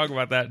don't want to talk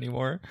about that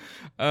anymore.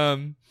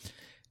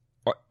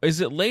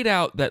 Is it laid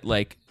out that,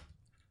 like,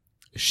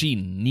 she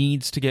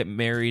needs to get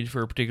married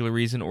for a particular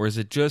reason, or is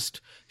it just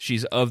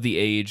she's of the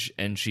age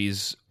and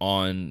she's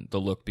on the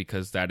look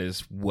because that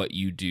is what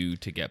you do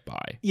to get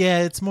by?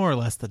 Yeah, it's more or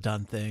less the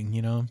done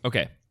thing,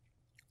 Okay.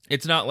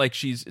 It's not like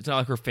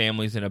her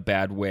family's in a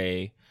bad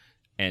way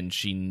and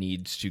she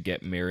needs to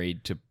get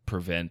married to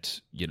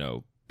prevent,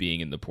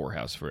 being in the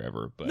poorhouse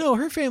forever. But no,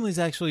 her family's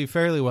actually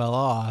fairly well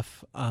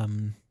off.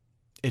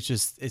 It's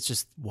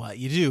just what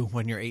you do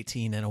when you're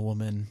 18 and a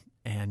woman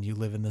and you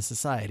live in the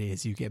society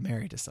is you get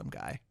married to some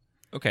guy.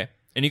 Okay.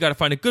 And you got to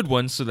find a good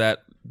one so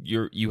that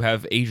you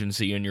have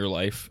agency in your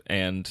life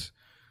and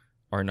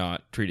are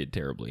not treated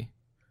terribly.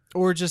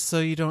 Or just so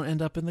you don't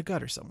end up in the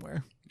gutter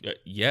somewhere.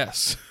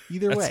 Yes.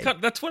 Either way.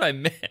 That's what I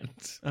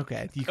meant.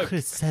 Okay, you could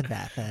have said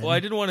that then. Well, I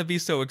didn't want to be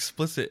so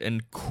explicit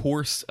and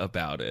coarse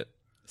about it.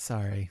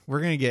 Sorry.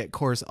 We're going to get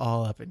coarse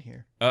all up in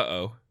here.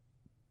 Uh-oh.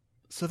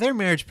 So their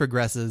marriage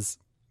progresses,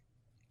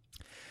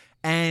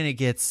 and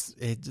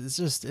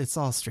it's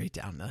all straight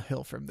down the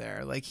hill from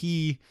there. Like,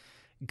 he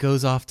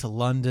goes off to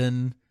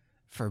London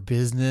for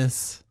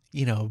business,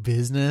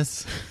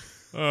 business.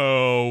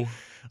 Oh.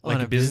 Like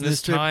on a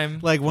business trip. time?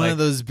 Like one of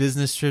those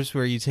business trips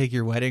where you take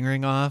your wedding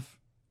ring off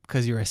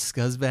because you're a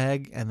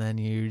scuzzbag, and then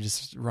you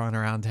just run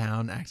around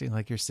town acting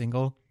like you're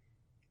single.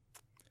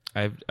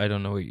 I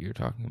don't know what you're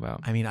talking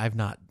about. I mean, I've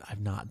not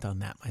done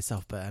that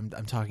myself, but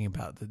I'm talking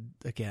about the,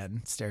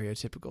 again,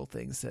 stereotypical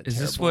things that. Is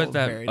this what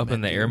that Up in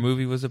the Air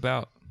movie was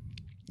about?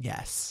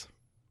 Yes.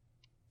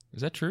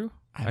 Is that true?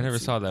 I never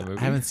saw that movie.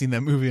 I haven't seen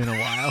that movie in a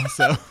while,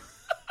 so.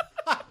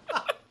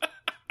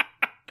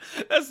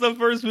 That's the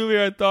first movie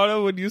I thought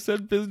of when you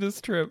said business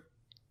trip.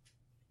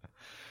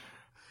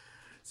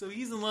 So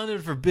he's in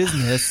London for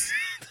business.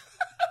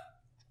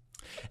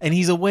 And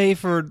he's away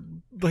for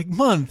like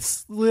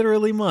months,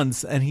 literally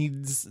months, and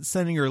he's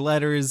sending her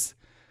letters.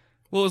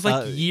 Well, it was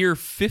like year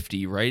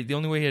 50, right? The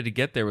only way he had to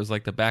get there was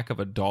like the back of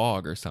a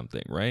dog or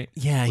something, right?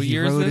 Yeah, he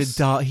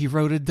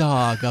rode a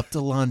dog up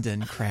to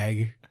London,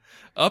 Craig.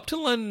 Up to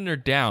London or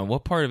down?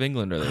 What part of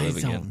England are they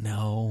living in? I don't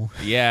know.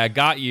 Yeah,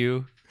 got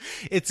you.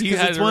 It's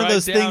one of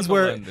those things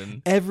where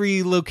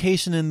every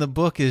location in the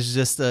book is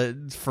just a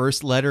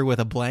first letter with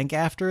a blank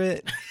after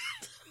it.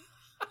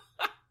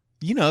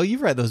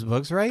 You've read those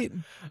books, right?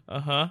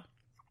 Uh-huh.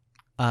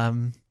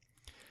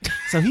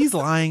 So he's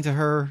lying to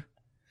her,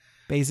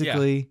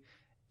 basically,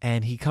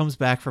 and he comes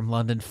back from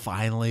London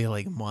finally,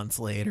 like months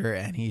later,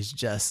 and he's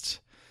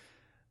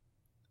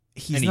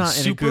not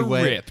in a good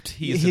way. Ripped.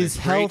 He's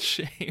in great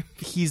shape.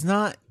 He's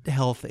not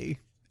healthy.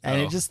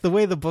 And the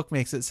way the book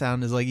makes it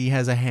sound is like he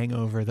has a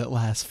hangover that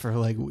lasts for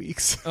like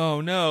weeks.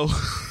 Oh no.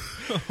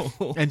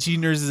 And she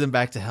nurses him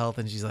back to health,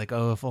 and she's like,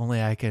 "Oh, if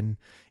only I can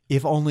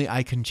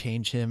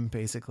change him,"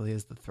 basically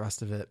is the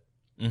thrust of it.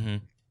 Mm-hmm.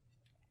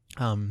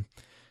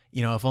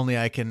 If only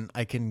I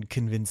can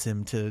convince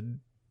him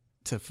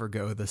to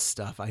forgo this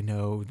stuff. I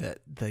know that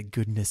the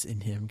goodness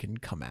in him can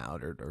come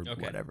out or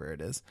whatever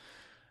it is.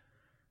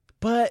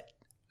 But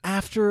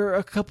after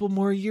a couple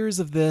more years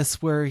of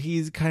this, where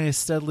he kind of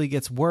steadily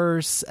gets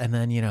worse, and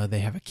then, they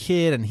have a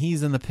kid and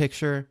he's in the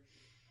picture,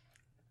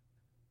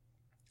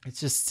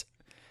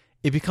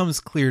 it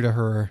becomes clear to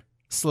her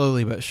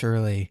slowly but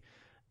surely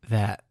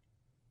that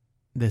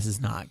this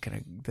is not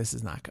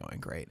going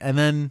great. And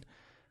then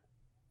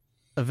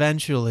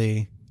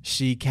eventually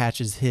she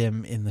catches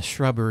him in the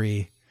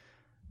shrubbery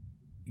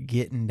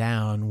getting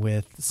down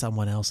with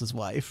someone else's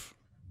wife.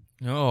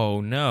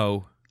 Oh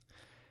no.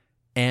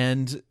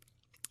 And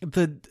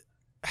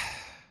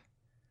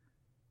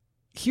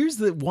here's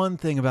the one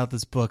thing about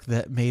this book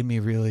that made me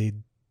really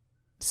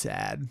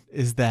sad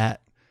is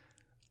that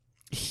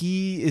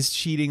he is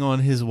cheating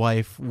on his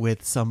wife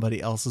with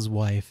somebody else's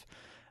wife,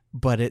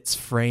 but it's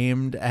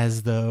framed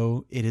as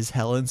though it is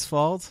Helen's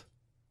fault.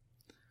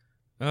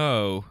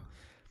 Oh.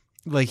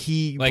 Like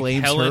he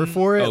blames her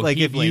for it. Like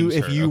if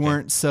you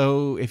weren't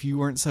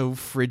so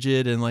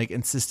frigid and like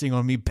insisting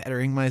on me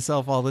bettering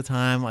myself all the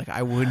time, like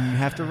I wouldn't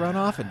have to run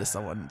off into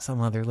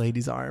some other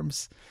lady's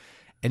arms.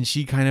 And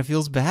she kind of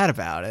feels bad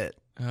about it.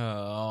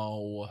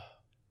 Oh.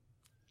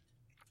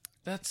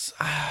 That's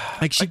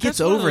like she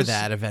gets over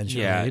that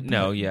eventually.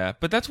 Yeah,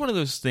 but that's one of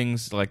those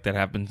things like that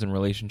happens in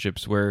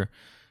relationships where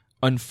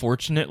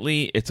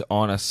unfortunately it's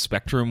on a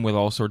spectrum with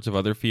all sorts of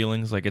other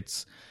feelings. Like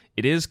it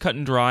is cut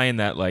and dry in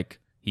that like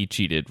he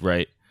cheated,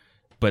 right?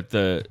 But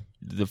the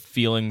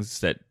feelings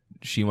that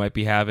she might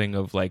be having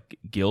of like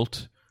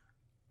guilt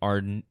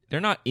they're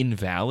not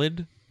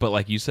invalid, but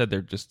like you said,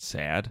 they're just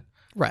sad.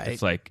 Right.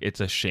 It's like it's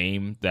a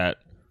shame that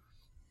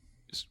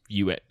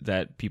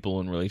people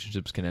in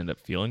relationships can end up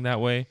feeling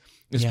that way,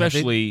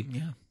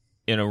 especially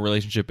in a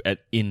relationship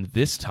in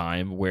this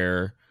time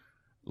where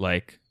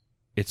like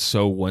it's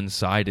so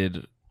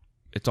one-sided.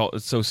 It's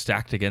so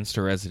stacked against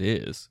her as it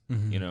is,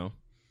 mm-hmm.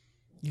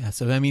 Yeah,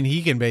 so I mean,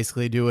 he can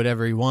basically do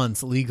whatever he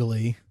wants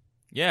legally.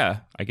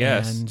 Yeah, I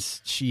guess. And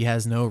she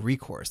has no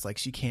recourse. Like,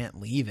 she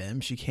can't leave him.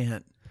 She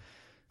can't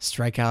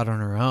strike out on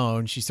her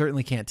own. She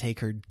certainly can't take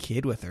her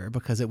kid with her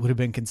because it would have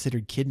been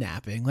considered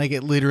kidnapping. Like,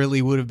 it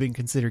literally would have been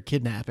considered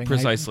kidnapping.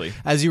 Precisely.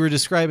 As you were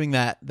describing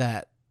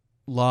that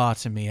law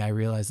to me, I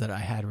realized that I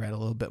had read a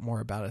little bit more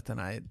about it than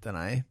I thought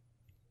I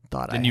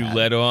had. Then you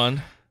led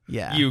on?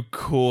 Yeah. You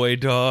coy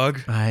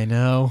dog. I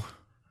know.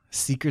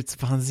 Secrets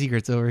upon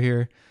secrets over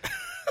here.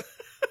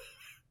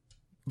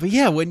 But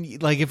yeah,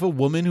 if a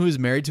woman who was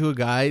married to a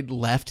guy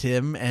left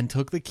him and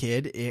took the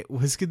kid, it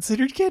was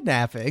considered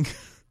kidnapping.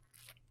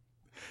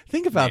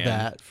 Think about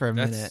that for a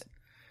minute.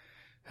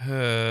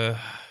 Yeah,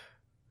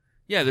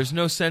 there's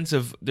no sense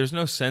of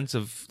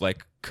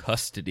like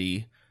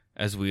custody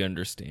as we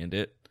understand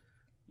it,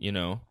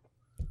 No,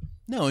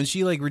 No, and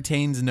she like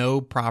retains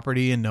no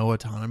property and no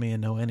autonomy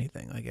and no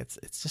anything. Like it's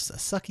just a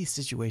sucky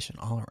situation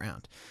all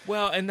around.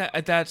 Well, and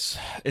that's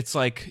it's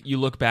like you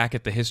look back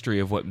at the history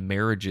of what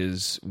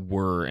marriages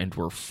were and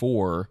were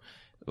for.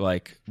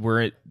 Like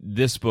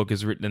this book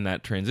is written in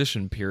that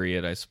transition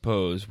period, I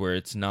suppose, where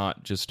it's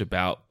not just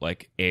about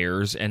like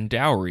heirs and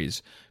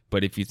dowries,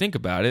 but if you think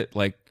about it,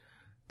 like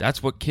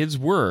that's what kids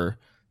were.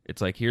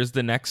 It's like here's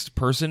the next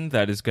person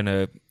that is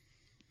gonna.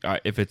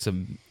 If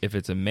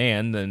it's a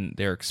man, then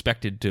they're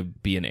expected to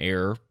be an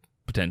heir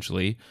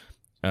potentially,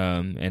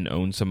 and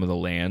own some of the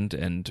land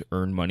and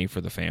earn money for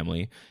the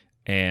family.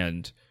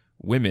 And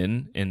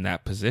women in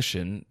that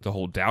position, the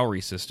whole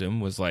dowry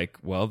system was like,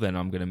 well, then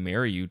I'm going to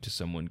marry you to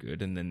someone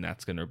good, and then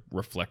that's going to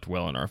reflect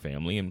well on our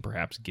family and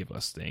perhaps give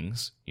us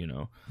things.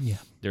 Yeah.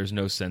 There's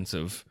no sense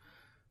of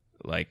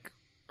like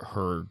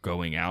her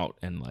going out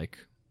and like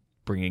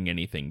bringing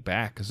anything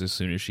back, because as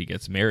soon as she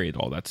gets married,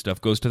 all that stuff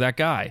goes to that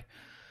guy.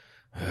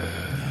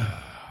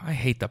 I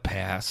hate the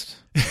past.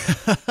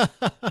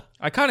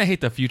 I kind of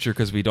hate the future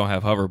because we don't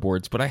have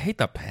hoverboards, but I hate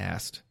the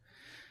past.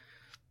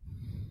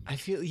 I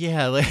feel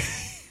like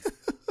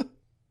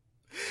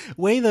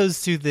weigh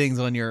those two things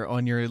on your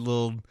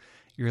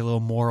little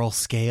moral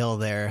scale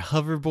there.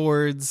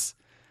 Hoverboards,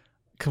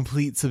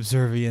 complete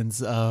subservience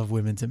of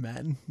women to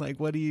men. Like,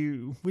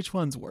 which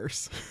one's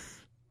worse?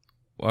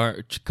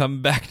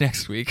 Come back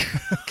next week.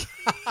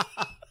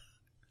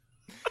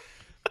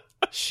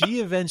 She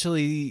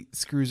eventually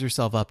screws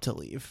herself up to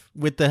leave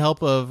with the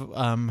help of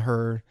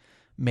her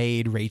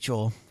maid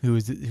Rachel, who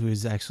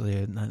is actually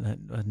I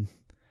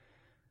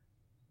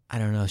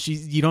don't know.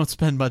 You don't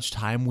spend much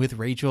time with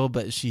Rachel,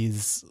 but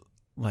she's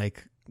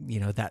like,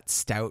 that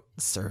stout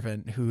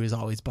servant who is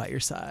always by your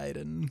side,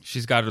 and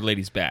she's got her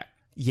lady's back.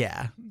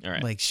 Yeah, all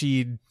right. Like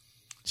she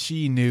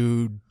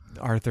knew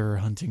Arthur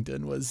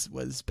Huntington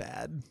was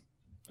bad.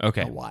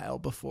 Okay. A while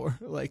before,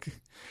 like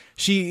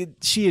she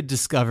had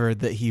discovered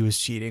that he was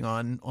cheating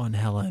on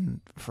Helen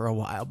for a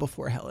while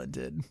before Helen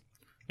did.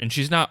 And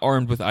she's not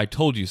armed with "I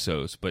told you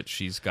so's," but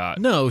she's got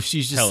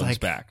she's just Helen's like,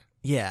 back.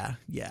 Yeah.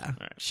 Right.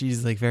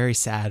 She's like very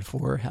sad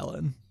for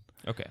Helen.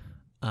 Okay.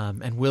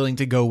 And willing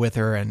to go with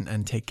her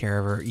and take care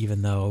of her,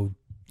 even though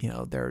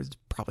there's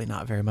probably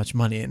not very much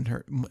money in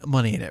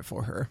it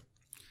for her.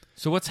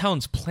 So what's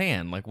Helen's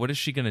plan? Like, what is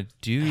she gonna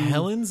do?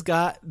 Helen's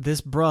got this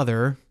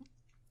brother.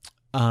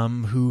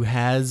 Who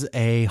has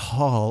a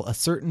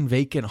certain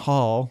vacant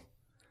hall.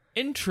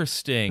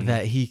 Interesting.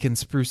 That he can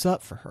spruce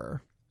up for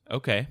her.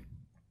 Okay.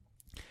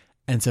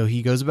 And so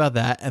he goes about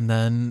that, and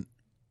then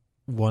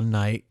one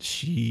night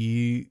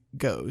she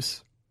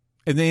goes.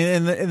 And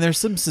there's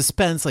some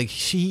suspense, like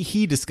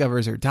he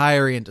discovers her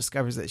diary and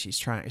discovers that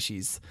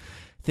she's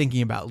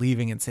thinking about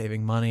leaving and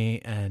saving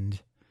money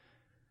and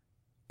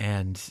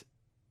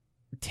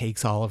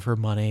takes all of her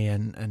money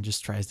and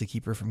just tries to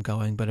keep her from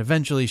going, but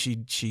eventually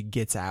she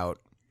gets out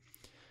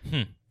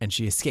and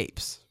she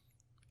escapes,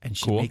 and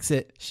she makes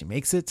it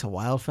to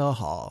Wildfell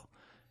Hall,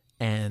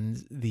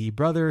 and the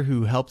brother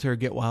who helped her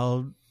get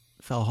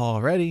Wildfell Hall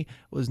already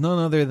was none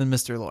other than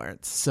Mr.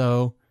 Lawrence.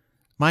 So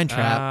mind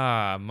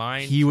trap.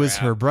 He was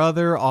her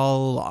brother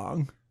all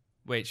along.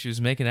 Wait, she was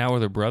making out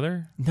with her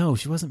brother? No,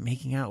 she wasn't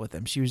making out with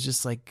him. She was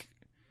just like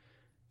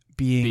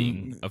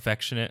being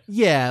affectionate.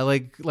 Yeah,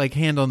 like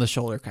hand on the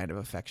shoulder kind of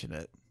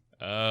affectionate.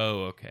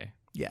 Oh, okay.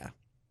 Yeah.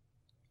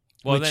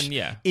 Well, then,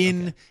 yeah.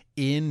 In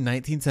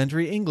 19th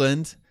century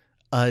England,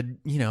 a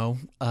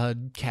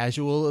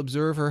casual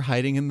observer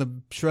hiding in the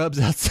shrubs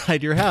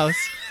outside your house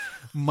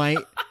might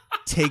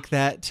take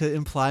that to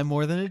imply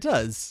more than it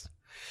does.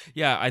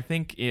 Yeah, I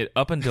think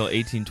up until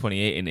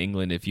 1828 in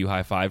England, if you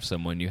high-five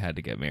someone, you had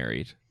to get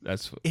married.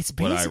 That's what I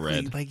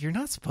read. Like, you're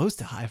not supposed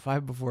to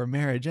high-five before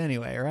marriage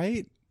anyway,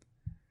 right?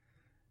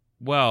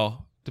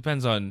 Well,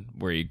 depends on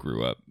where you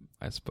grew up,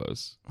 I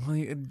suppose.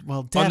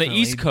 Well, on the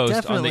East Coast,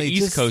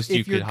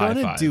 you could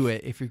high-five.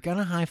 If you're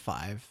gonna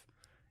high-five,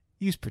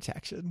 use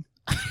protection.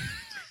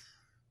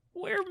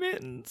 Wear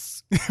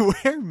mittens.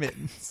 Wear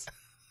mittens.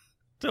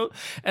 Don't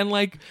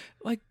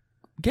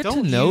get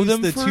to know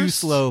them the first. too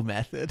slow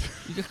method.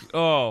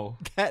 Oh,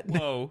 that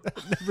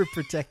never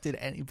protected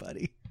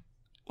anybody.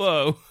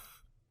 Whoa,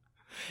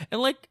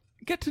 and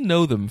get to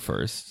know them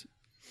first.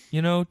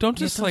 Don't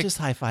just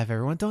high five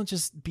everyone. Don't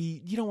just be.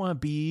 You don't want to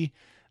be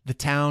the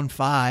town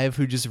five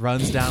who just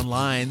runs down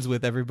lines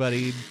with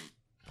everybody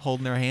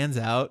holding their hands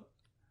out.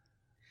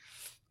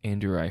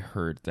 Andrew, I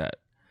heard that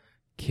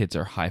kids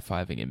are high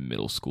fiving in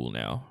middle school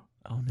now.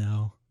 Oh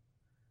no!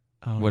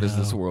 What is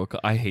this world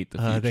called? I hate the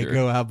future. They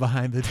go out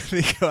behind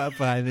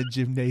the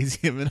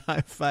gymnasium and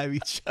high five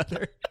each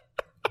other.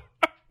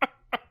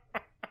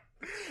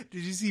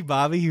 Did you see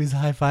Bobby? He was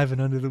high fiving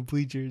under the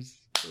bleachers.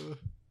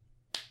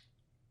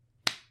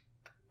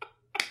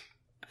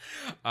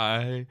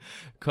 I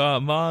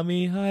caught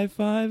mommy high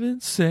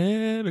fiving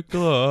Santa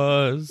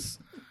Claus.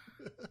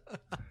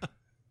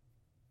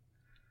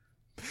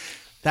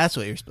 That's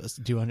what you're supposed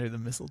to do under the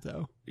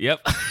mistletoe.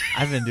 Yep.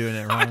 I've been doing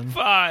it wrong.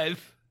 High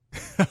five.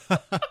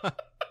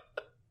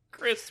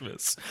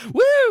 Christmas.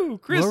 Woo!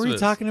 Christmas. What were we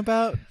talking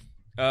about?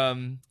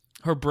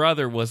 Her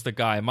brother was the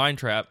guy, Mind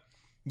Trap.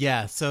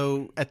 Yeah,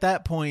 so at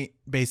that point,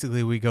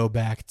 basically, we go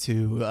back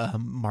to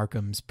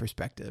Markham's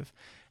perspective,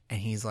 and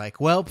he's like,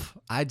 "Welp,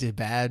 I did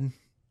bad.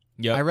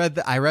 Yep.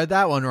 I read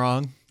that one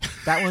wrong.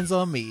 That one's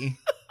on me."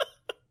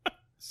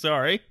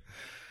 Sorry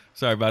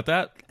about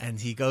that. And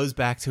he goes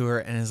back to her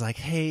and is like,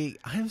 "Hey,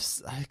 I'm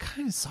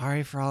kind of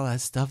sorry for all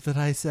that stuff that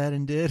I said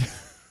and did."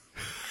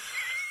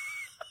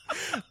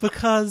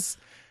 Because,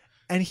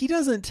 and he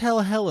doesn't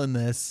tell Helen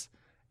this,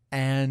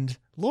 and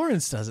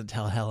Lawrence doesn't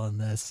tell Helen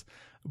this,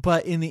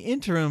 but in the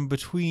interim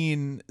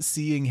between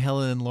seeing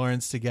Helen and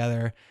Lawrence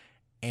together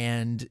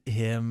and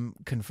him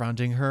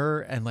confronting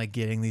her and like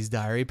getting these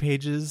diary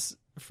pages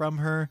from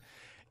her,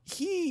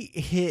 he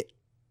hit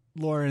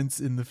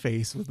Lawrence in the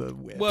face with a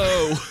whip.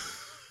 Whoa.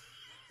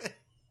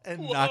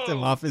 And knocked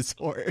him off his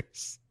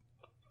horse.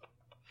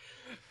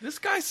 This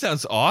guy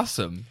sounds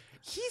awesome.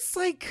 He's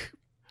like...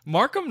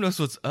 Markham knows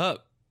what's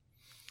up.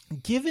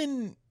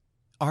 Given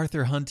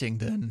Arthur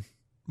Huntington,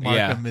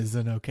 Markham is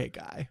an okay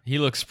guy. He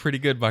looks pretty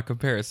good by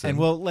comparison. And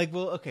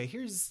okay,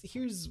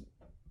 here's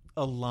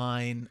a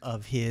line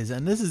of his,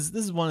 and this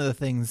is one of the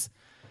things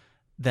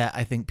that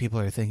I think people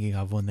are thinking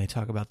of when they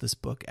talk about this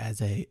book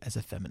as a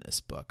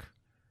feminist book.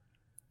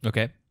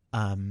 Okay.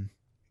 And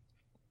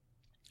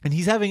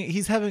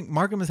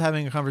Markham is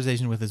having a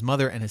conversation with his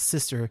mother and his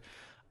sister,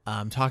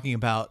 talking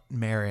about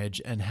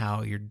marriage and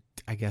how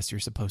I guess you're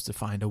supposed to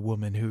find a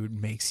woman who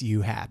makes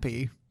you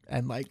happy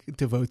and like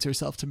devotes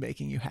herself to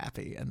making you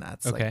happy. And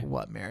that's like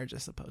what marriage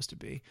is supposed to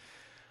be.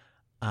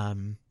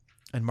 And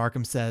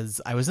Markham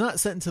says, "I was not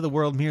sent into the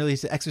world merely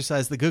to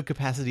exercise the good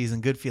capacities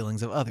and good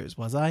feelings of others,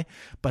 was I?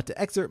 But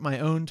to exert my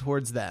own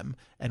towards them.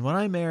 And when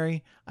I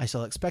marry, I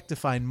shall expect to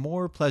find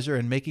more pleasure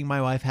in making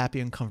my wife happy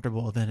and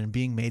comfortable than in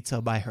being made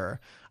so by her.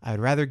 I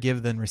would rather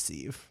give than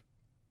receive."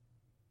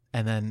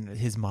 And then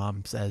his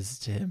mom says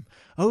to him,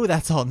 "Oh,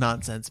 that's all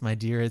nonsense, my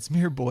dear. It's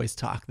mere boys'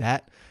 talk,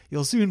 that.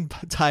 You'll soon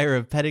tire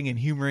of petting and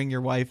humoring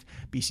your wife,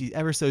 be she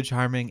ever so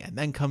charming, and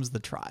then comes the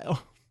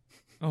trial."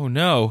 Oh,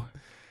 no.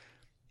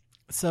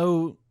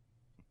 So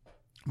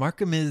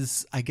Markham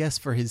is, I guess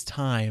for his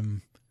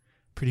time,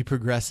 pretty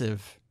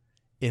progressive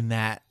in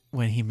that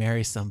when he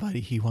marries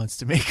somebody, he wants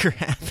to make her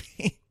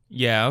happy.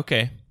 Yeah,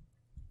 okay.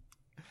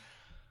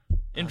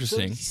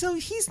 Interesting. So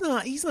he's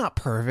not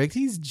perfect.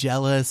 He's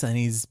jealous and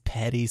he's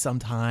petty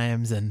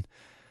sometimes, and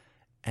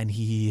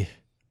he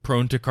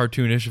prone to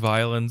cartoonish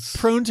violence.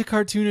 Prone to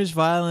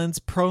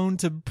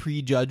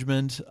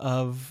prejudgment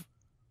of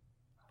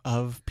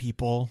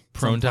people.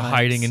 Prone sometimes. to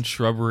hiding in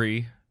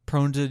shrubbery.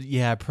 Prone to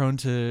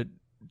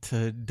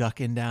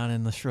ducking down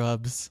in the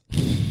shrubs.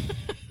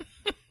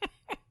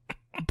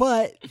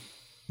 But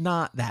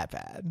not that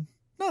bad.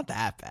 Not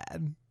that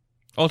bad.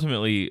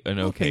 Ultimately an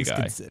okay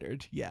guy.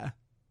 Considered, yeah.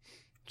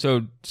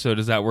 So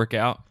does that work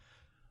out?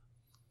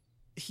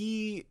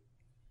 He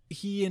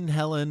and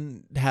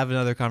Helen have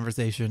another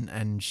conversation,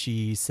 and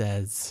she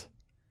says,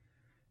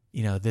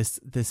 "You know, this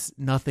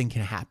nothing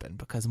can happen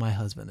because my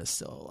husband is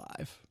still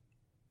alive."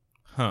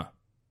 Huh.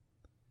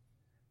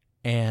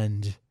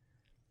 And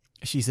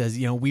she says,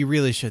 "You know, we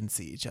really shouldn't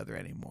see each other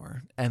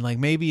anymore. And like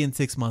maybe in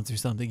 6 months or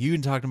something, you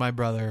can talk to my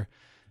brother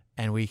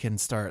and we can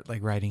start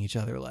like writing each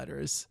other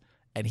letters."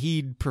 And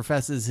he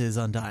professes his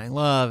undying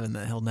love and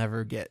that he'll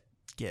never get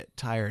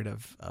tired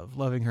of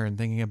loving her and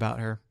thinking about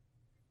her.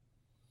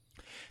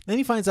 Then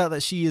he finds out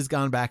that she has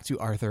gone back to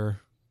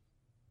Arthur.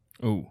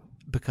 Oh.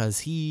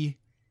 Because he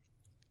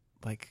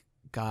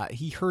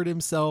hurt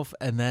himself,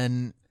 and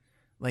then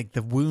like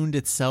the wound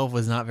itself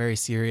was not very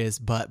serious,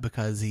 but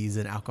because he's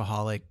an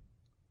alcoholic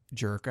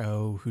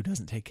jerko who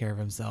doesn't take care of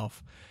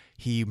himself,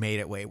 he made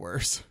it way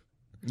worse.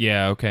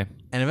 Yeah, okay.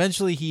 And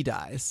eventually he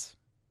dies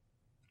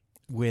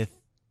with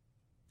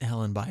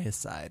Helen by his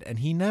side, and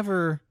he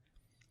never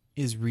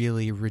is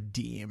really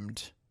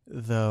redeemed,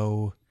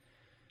 though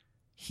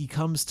he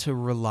comes to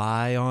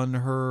rely on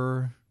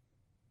her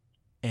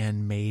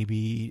and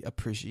maybe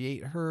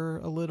appreciate her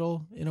a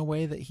little in a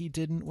way that he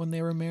didn't when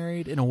they were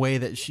married, in a way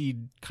that she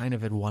kind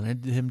of had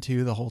wanted him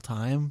to the whole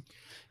time.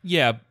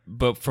 Yeah,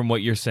 but from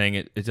what you're saying,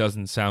 it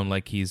doesn't sound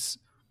like he's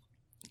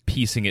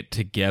piecing it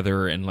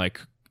together and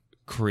like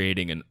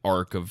creating an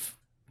arc of,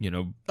 you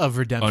know, of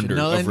redemption.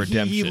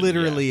 Redemption. He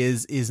literally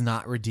is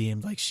not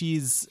redeemed. Like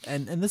she's,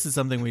 and this is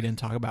something we didn't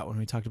talk about when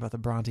we talked about the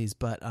Brontes,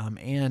 but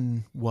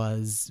Anne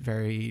was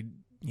very,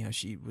 you know,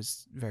 she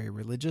was very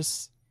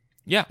religious.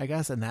 Yeah, I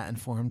guess, and that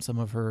informed some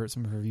of her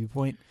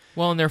viewpoint.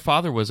 Well, and their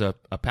father was a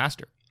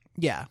pastor.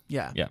 Yeah.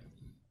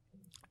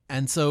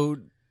 And so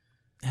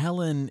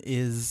Helen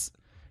is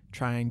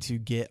trying to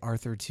get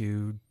Arthur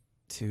to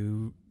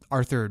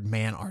Arthur,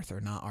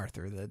 not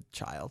Arthur the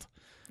child.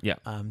 Yeah.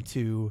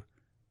 To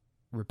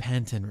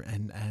repent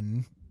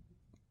and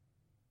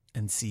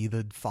see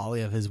the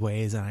folly of his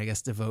ways, and I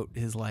guess devote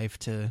his life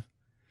to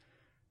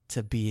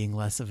being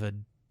less of a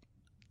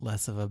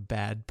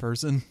bad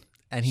person.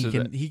 And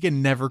he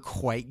can never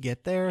quite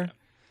get there. Yeah.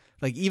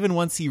 Like even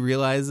once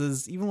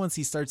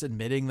he starts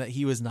admitting that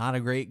he was not a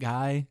great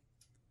guy,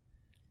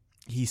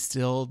 he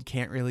still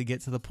can't really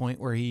get to the point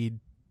where he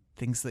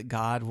thinks that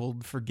God will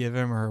forgive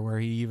him, or where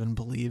he even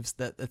believes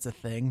that it's a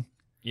thing.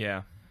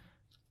 Yeah.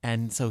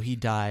 And so he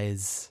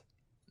dies.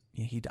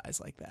 He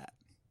dies like that,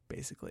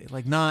 basically.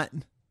 Like not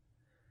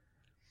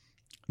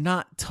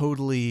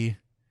totally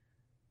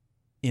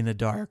in the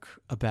dark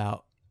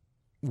about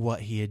what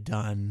he had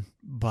done,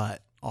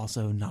 but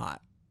also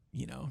not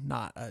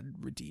a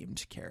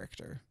redeemed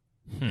character,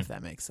 if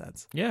that makes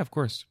sense. Yeah, of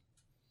course.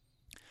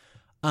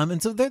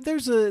 And so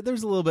there's a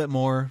little bit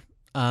more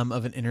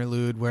of an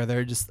interlude where there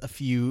are just a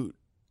few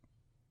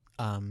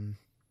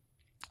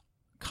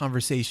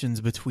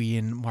conversations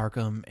between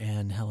Markham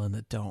and Helen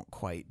that don't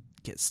quite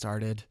get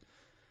started.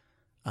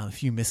 A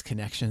few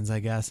misconnections, I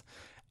guess.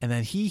 And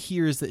then he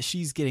hears that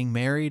she's getting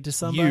married to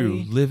somebody.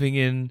 You living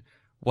in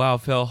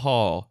Wildfell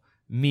Hall,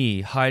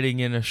 me hiding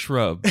in a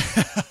shrub.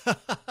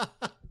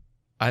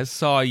 I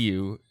saw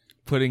you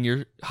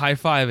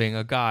high-fiving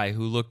a guy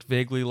who looked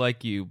vaguely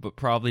like you, but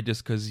probably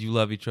just because you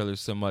love each other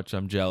so much,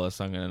 I'm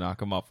jealous. I'm going to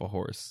knock him off a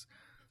horse.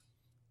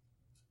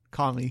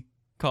 Call me.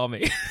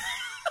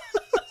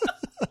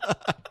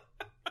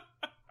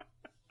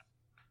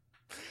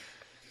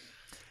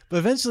 But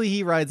eventually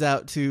he rides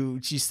out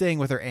she's staying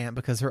with her aunt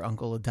because her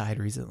uncle had died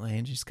recently,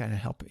 and she's kind of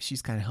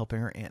helping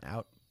her aunt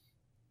out.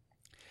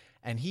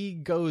 And he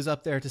goes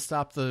up there to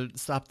stop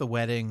the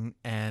wedding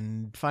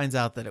and finds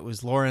out that it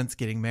was Lawrence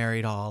getting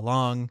married all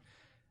along,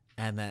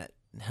 and that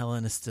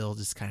Helen is still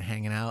just kind of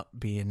hanging out,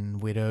 being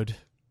widowed.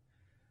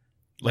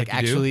 Like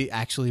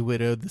actually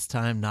widowed this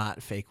time,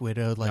 not fake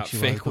widowed like she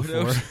was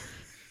before.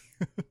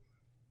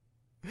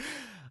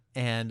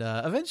 And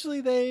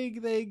eventually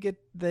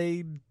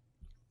they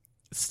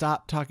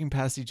stop talking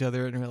past each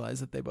other and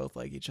realize that they both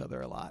like each other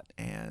a lot,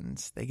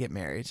 and they get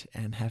married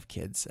and have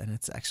kids, and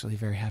it's actually a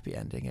very happy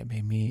ending. It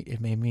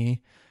made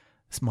me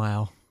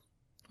smile.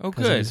 Oh,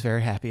 good. I was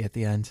very happy at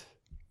the end.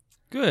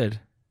 Good.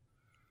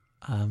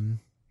 And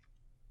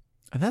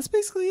that's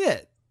basically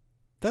it.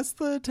 That's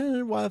the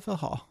Tenant Wildfell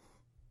Hall.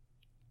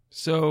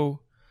 So,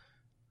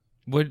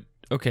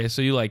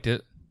 so you liked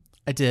it.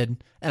 I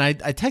did. And I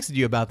texted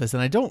you about this,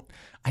 and I don't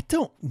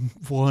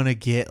want to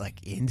get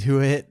like into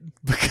it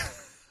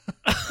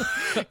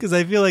because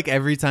I feel like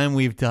every time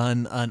we've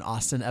done an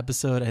Austen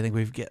episode, I think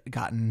we've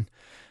gotten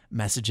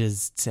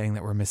messages saying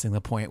that we're missing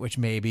the point, which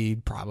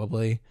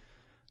probably.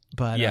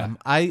 But yeah.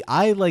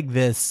 I like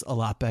this a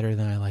lot better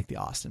than I like the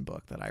Austen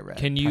book that I read.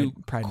 Can you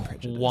Pride and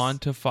Prejudice.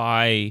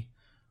 Quantify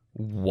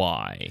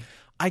why?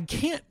 I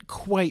can't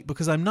quite,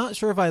 because I'm not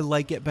sure if I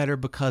like it better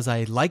because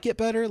I like it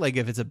better, like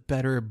if it's a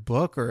better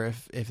book, or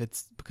if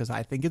it's because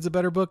I think it's a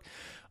better book,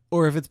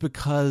 or if it's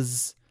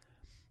because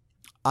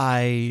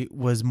I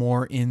was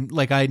more in,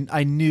 like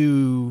I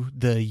knew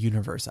the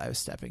universe I was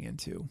stepping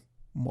into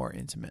more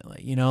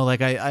intimately.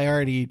 Like I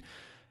already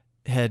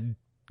had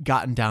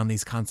gotten down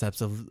these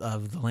concepts of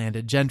the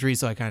landed gentry,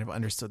 so I kind of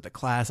understood the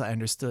class. I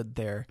understood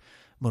their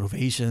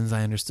motivations.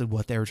 I understood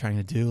what they were trying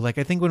to do. Like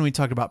I think when we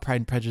talked about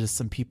Pride and Prejudice,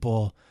 some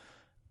people...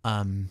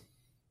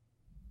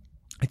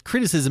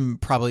 criticism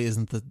probably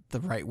isn't the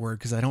right word,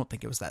 because I don't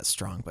think it was that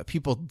strong, but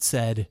people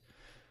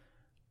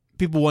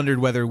wondered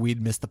whether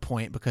we'd missed the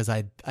point, because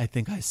I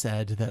think I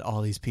said that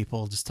all these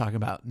people just talking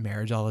about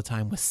marriage all the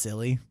time was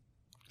silly.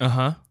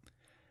 Uh-huh.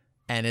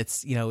 And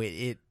it's,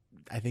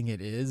 I think it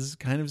is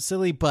kind of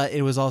silly, but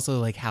it was also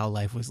like how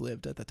life was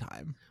lived at the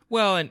time.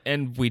 Well,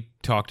 and we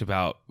talked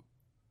about,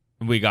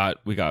 we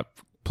got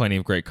plenty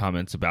of great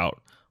comments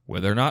about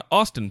whether or not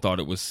Austen thought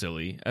it was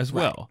silly as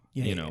well,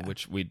 yeah.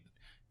 Which we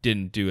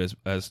didn't do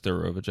as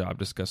thorough of a job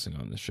discussing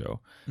on the show.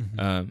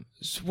 Mm-hmm.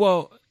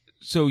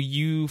 So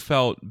you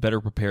felt better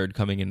prepared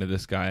coming into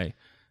this guy.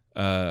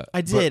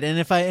 I did, and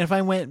if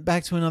I went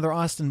back to another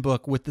Austen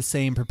book with the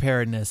same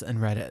preparedness and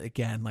read it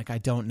again, like I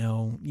don't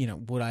know,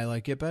 would I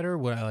like it better?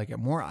 Would I like it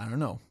more? I don't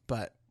know,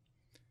 but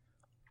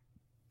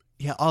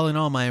yeah, all in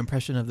all, my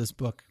impression of this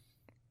book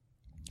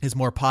is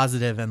more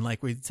positive, and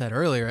like we said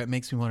earlier, it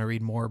makes me want to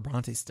read more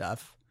Brontë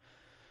stuff.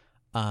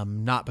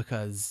 Not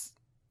because,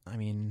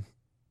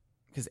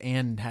 because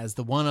Anne has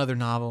the one other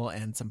novel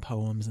and some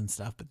poems and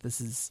stuff, but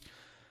this is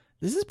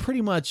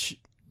pretty much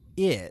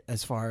it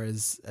as far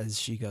as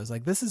she goes.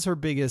 Like this is her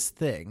biggest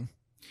thing.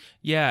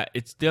 Yeah,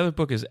 the other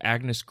book is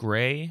Agnes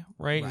Grey,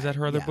 right? Is that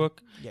her other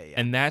book? Yeah.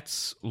 And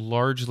that's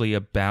largely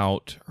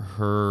about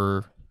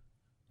her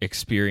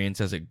experience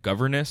as a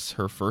governess,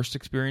 her first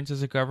experience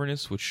as a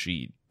governess, which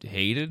she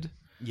hated.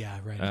 Yeah,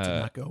 right. It did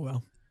not go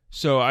well.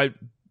 So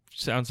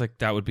sounds like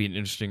that would be an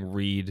interesting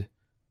read,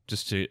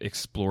 just to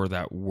explore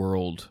that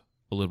world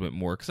a little bit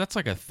more, because that's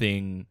like a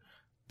thing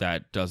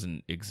that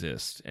doesn't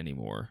exist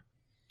anymore.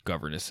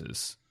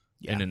 Governesses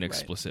in an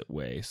explicit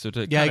way. So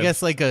I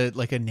guess like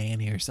a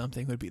nanny or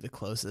something would be the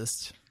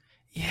closest.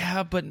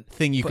 Yeah, but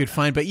thing you could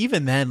find. But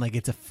even then, like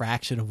it's a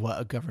fraction of what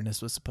a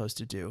governess was supposed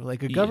to do.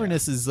 Like a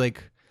governess is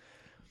like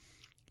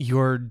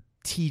your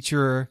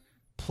teacher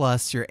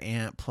plus your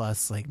aunt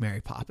plus like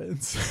Mary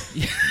Poppins.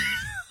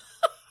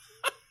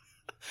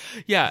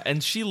 Yeah,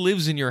 and she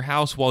lives in your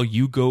house while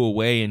you go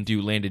away and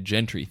do landed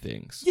gentry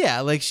things.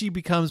 Yeah, like she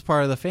becomes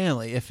part of the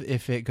family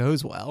if it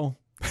goes well.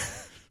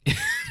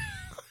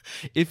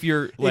 if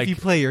you're like, if you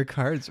play your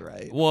cards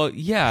right. Well,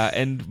 yeah,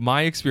 and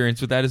my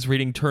experience with that is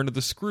reading Turn of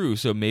the Screw,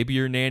 so maybe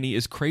your nanny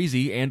is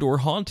crazy and or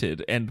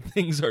haunted, and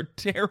things are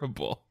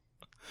terrible.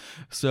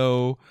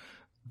 So,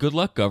 good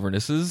luck,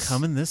 governesses.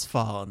 Coming this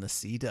fall on the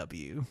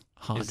CW,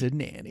 Haunted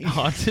Nanny.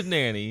 Haunted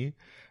Nanny.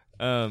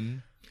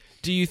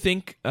 Do you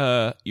think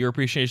your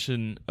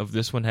appreciation of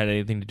this one had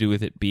anything to do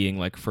with it being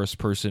like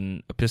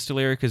first-person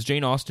epistolary? Because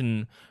Jane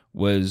Austen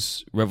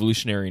was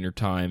revolutionary in her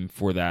time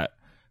for that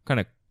kind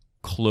of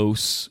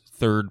close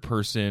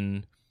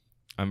third-person.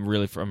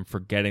 I'm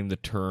forgetting the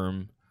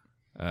term.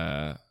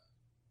 I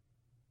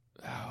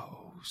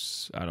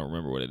don't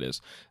remember what it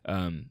is.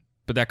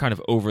 But that kind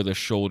of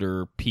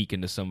over-the-shoulder peek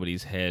into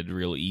somebody's head,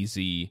 real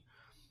easy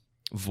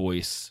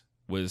voice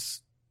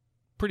was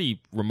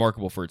pretty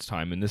remarkable for its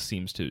time, and this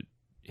seems to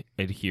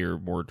adhere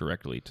more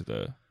directly to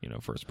the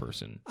first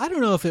person. I don't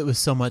know if it was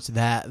so much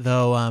that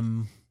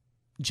though.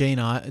 Jane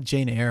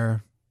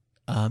Eyre,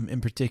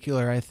 in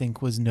particular, I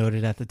think was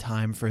noted at the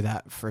time for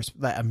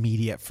that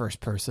immediate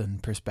first person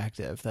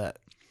perspective that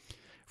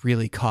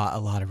really caught a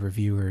lot of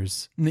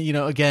reviewers.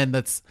 Again,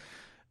 that's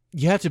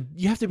you have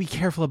to be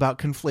careful about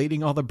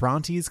conflating all the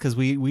Brontes, because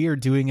we are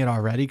doing it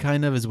already.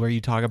 Kind of is where you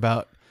talk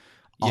about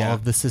all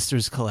of the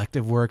sisters'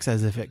 collective works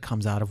as if it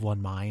comes out of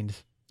one mind,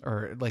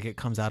 or like it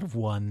comes out of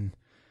one.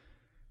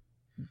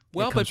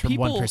 Well, it comes from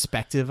one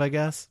perspective, I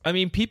guess. I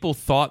mean, people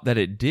thought that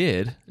it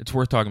did. It's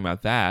worth talking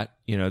about that.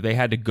 They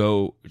had to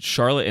go.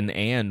 Charlotte and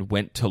Anne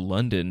went to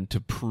London to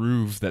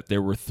prove that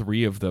there were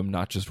 3 of them,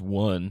 not just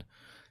one.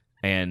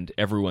 And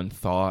everyone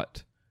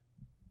thought,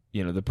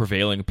 the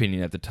prevailing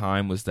opinion at the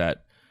time was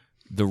that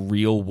the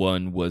real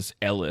one was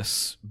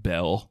Ellis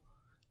Bell,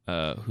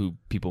 who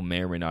people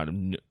may or may not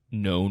have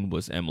known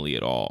was Emily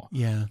at all.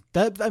 Yeah,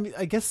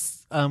 I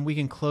guess we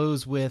can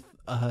close with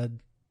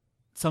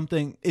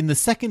something in the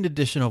second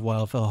edition of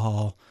Wildfell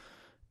Hall.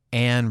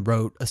 Anne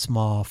wrote a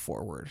small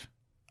foreword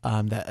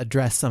that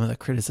addressed some of the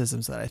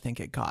criticisms that I think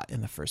it got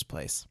in the first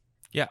place.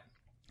 Yeah,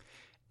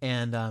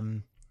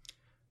 and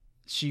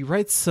she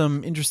writes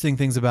some interesting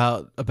things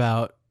about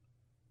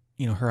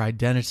her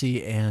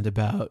identity and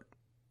about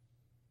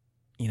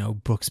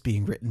books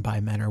being written by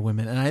men or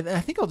women. And I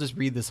think I'll just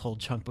read this whole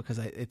chunk because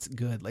it's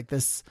good. Like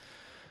this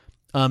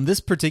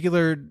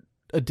particular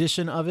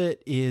edition of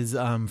it is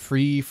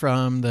free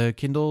from the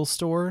Kindle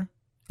store,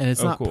 and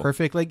it's not cool.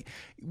 Perfect. Like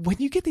when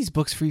you get these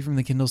books free from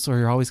the Kindle store,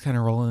 you're always kind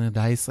of rolling the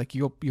dice. Like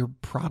you're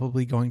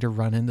probably going to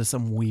run into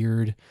some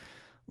weird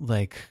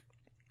like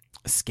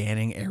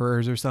scanning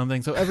errors or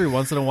something. So every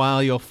once in a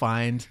while you'll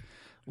find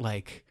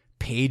like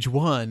page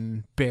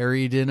 1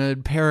 buried in a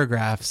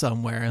paragraph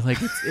somewhere. Like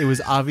it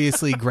was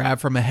obviously grabbed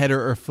from a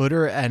header or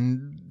footer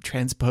and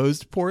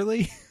transposed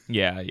poorly.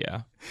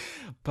 Yeah.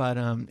 But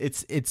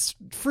it's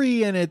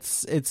free and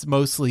it's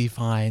mostly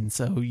fine.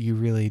 So you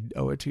really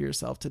owe it to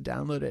yourself to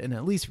download it and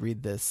at least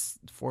read this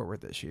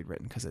foreword that she had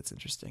written, because it's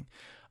interesting.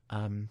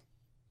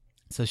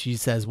 So she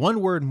says,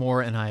 "One word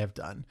more and I have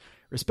done.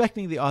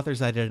 Respecting the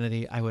author's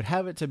identity, I would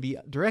have it to be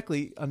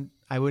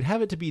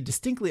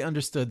distinctly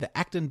understood that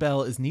Acton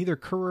Bell is neither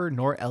Currer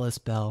nor Ellis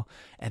Bell,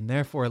 and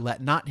therefore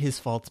let not his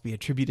faults be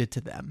attributed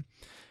to them.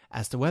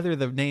 As to whether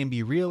the name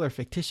be real or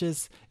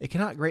fictitious, it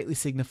cannot greatly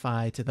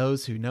signify to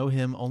those who know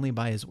him only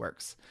by his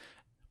works.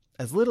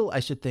 As little, I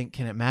should think,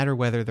 can it matter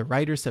whether the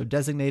writer so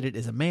designated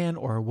is a man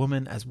or a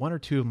woman, as 1 or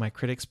 2 of my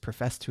critics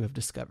profess to have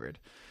discovered.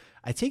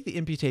 I take the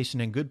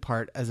imputation in good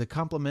part as a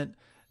compliment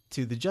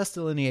to the just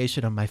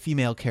delineation of my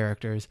female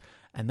characters,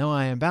 and though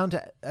I am bound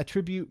to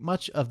attribute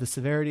much of the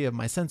severity of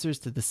my censors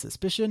to this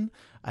suspicion,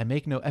 I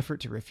make no effort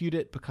to refute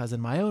it, because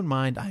in my own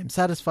mind I am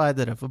satisfied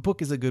that if a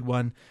book is a good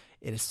one,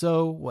 it is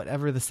so,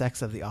 whatever the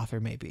sex of the author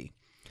may be.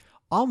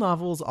 All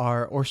novels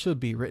are, or should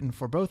be, written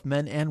for both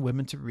men and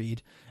women to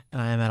read,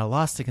 and I am at a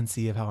loss to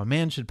conceive how a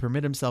man should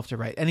permit himself to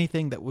write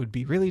anything that would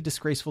be really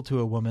disgraceful to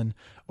a woman,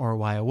 or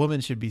why a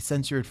woman should be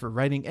censured for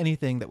writing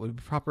anything that would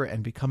be proper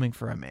and becoming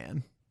for a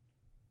man."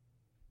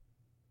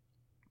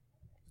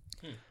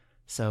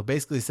 So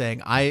basically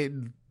saying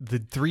the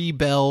 3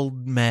 Bell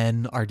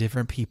men are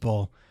different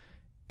people,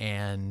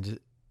 and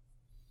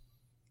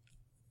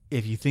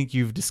if you think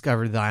you've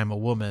discovered that I'm a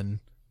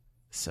woman,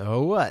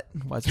 so what?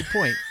 What's your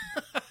point?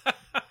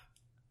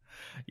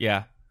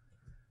 Yeah.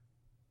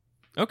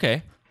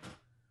 Okay.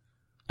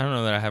 I don't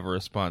know that I have a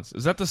response.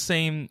 Is that the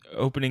same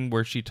opening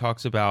where she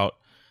talks about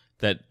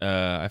that?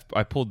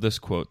 I pulled this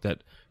quote,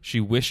 that she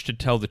wished to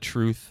tell the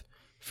truth,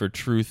 for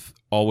truth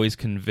always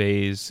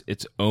conveys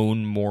its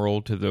own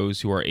moral to those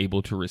who are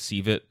able to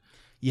receive it.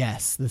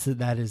 Yes,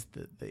 that is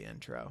the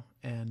intro.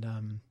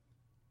 And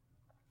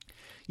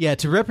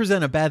to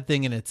represent a bad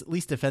thing in its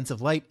least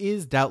offensive light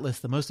is doubtless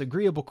the most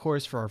agreeable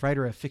course for a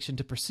writer of fiction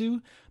to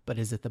pursue, but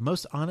is it the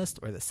most honest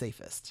or the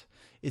safest?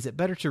 Is it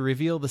better to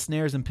reveal the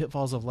snares and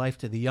pitfalls of life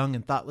to the young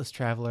and thoughtless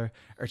traveler,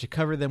 or to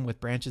cover them with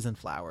branches and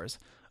flowers?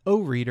 O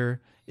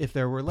reader, if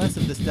there were less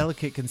of this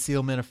delicate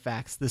concealment of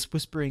facts, this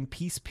whispering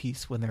peace,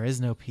 peace, when there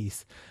is no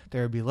peace,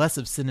 there would be less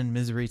of sin and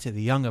misery to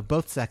the young of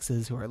both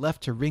sexes who are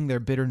left to wring their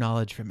bitter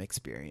knowledge from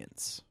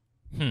experience.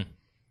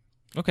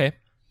 Okay.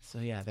 So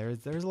yeah,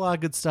 there's a lot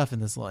of good stuff in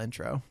this little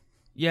intro.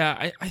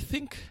 Yeah, I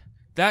think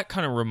that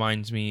kind of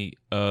reminds me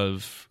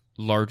of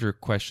larger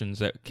questions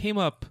that came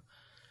up,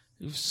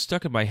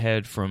 stuck in my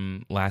head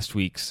from last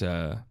week's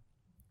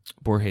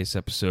Borges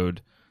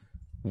episode,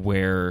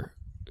 where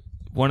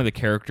one of the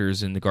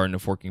characters in the Garden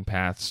of Forking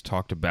Paths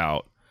talked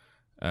about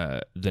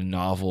the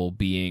novel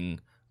being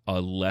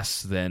a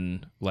less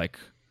than like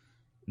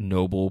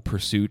noble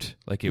pursuit,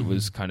 like it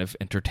was kind of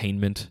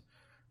entertainment.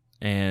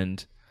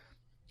 And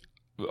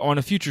on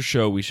a future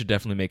show, we should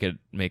definitely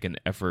make an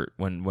effort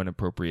when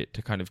appropriate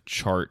to kind of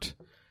chart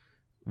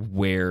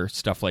where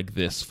stuff like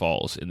this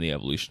falls in the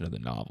evolution of the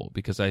novel,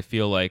 because I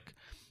feel like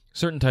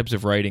certain types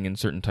of writing and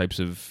certain types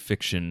of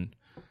fiction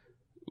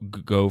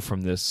go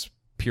from this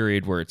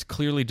period where it's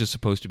clearly just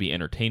supposed to be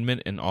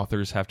entertainment, and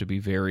authors have to be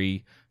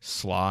very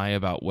sly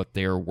about what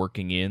they're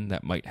working in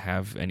that might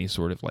have any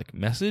sort of like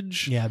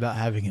message. Yeah, about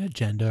having an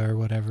agenda or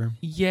whatever.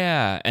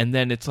 Yeah, and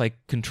then it's like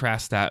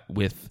contrast that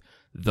with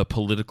the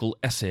political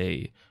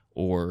essay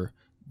or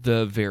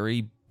the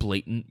very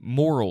blatant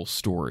moral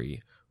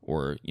story,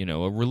 or, you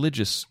know, a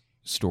religious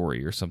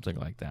story or something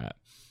like that.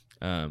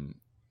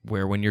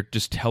 Where when you're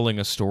just telling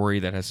a story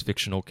that has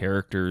fictional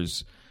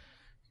characters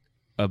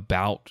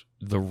about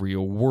the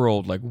real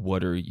world, like,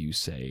 what are you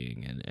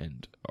saying?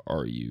 And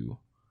are you,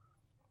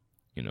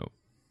 you know,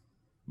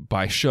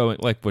 by showing,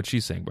 like what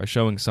she's saying, by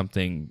showing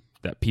something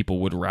that people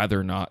would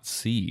rather not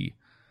see.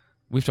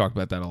 We've talked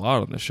about that a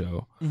lot on the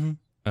show.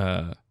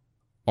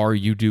 Are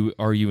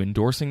you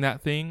endorsing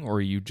that thing, or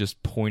are you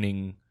just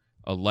pointing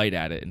a light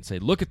at it and say,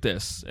 look at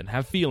this, and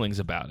have feelings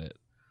about it?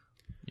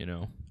 You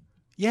know?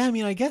 Yeah, I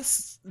mean, I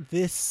guess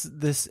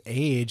this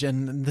age,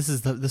 and this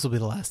will be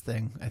the last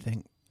thing, I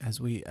think, as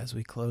we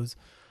close.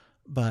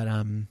 But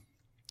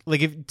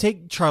like, if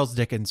take Charles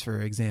Dickens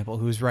for example,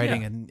 who was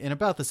writing in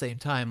about the same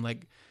time,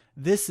 like,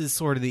 this is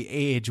sort of the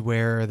age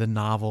where the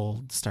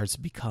novel starts to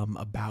become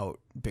about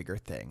bigger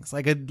things.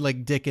 Like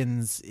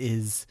Dickens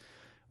is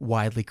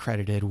widely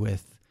credited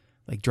with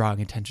like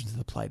drawing attention to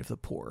the plight of the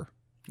poor.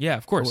 Yeah,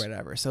 of course. Or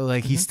whatever. So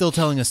like he's still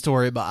telling a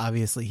story, but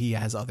obviously he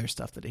has other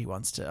stuff that he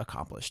wants to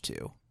accomplish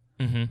too.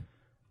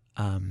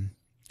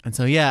 And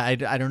so yeah, I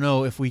don't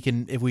know if we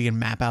can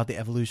map out the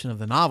evolution of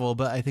the novel,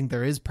 but I think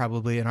there is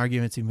probably an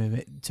argument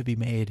to be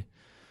made,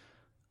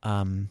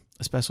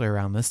 especially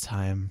around this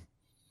time,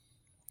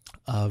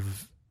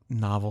 of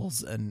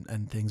novels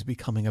and things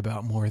becoming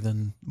about more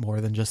than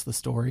just the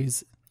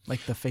stories,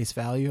 like the face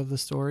value of the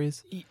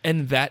stories,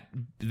 and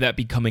that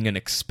becoming an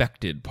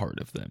expected part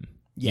of them.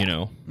 You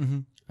know,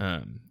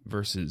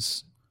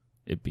 versus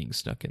it being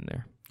stuck in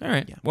there. All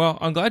right. Yeah. Well,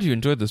 I'm glad you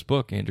enjoyed this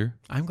book, Andrew.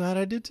 I'm glad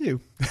I did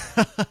too.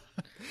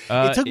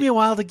 It took me a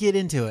while to get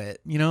into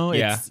it. You know,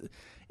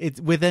 it's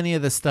with any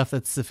of the stuff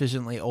that's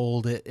sufficiently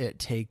old, it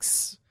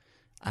takes,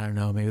 I don't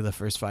know, maybe the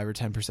first 5 or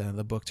 10% of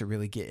the book to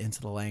really get into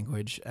the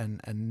language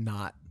and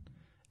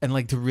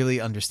like to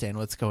really understand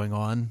what's going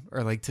on,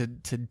 or like to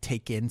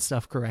take in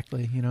stuff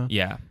correctly, you know?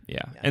 Yeah.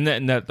 And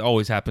that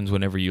always happens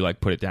whenever you like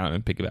put it down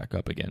and pick it back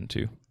up again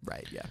too.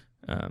 Right, yeah.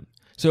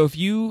 So if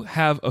you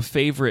have a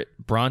favorite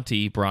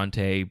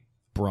Brontë,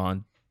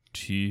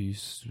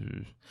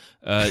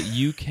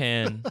 you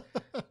can,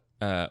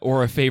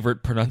 or a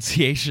favorite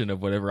pronunciation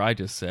of whatever I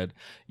just said,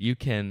 you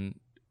can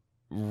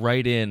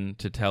write in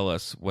to tell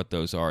us what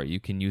those are. You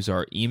can use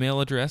our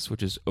email address,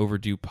 which is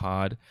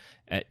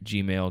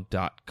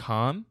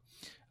overduepod@gmail.com.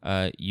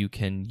 You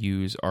can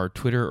use our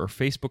Twitter or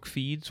Facebook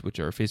feeds, which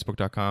are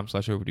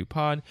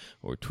facebook.com/overduepod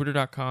or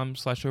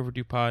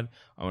twitter.com/overduepod.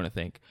 I want to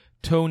thank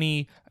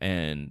Tony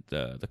and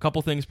the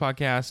Couple Things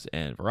podcast,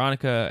 and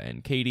Veronica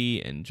and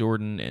Katie and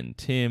Jordan and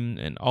Tim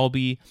and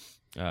Albie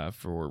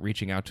for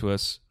reaching out to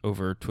us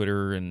over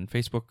Twitter and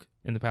Facebook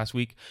in the past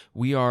week.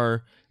 We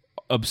are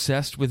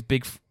obsessed with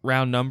big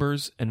round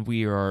numbers, and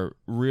we are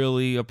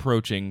really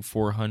approaching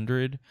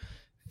 400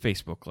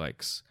 Facebook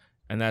likes.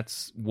 And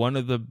that's one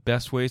of the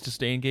best ways to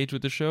stay engaged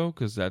with the show,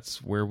 because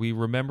that's where we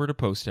remember to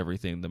post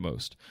everything the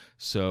most.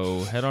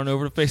 So head on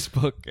over to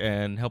Facebook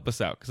and help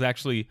us out, because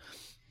actually,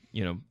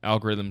 you know,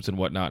 algorithms and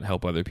whatnot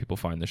help other people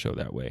find the show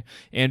that way.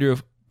 Andrew,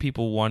 if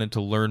people wanted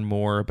to learn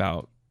more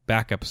about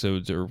back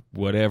episodes or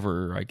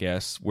whatever, I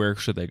guess, where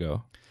should they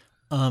go?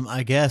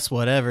 I guess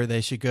whatever,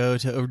 they should go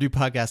to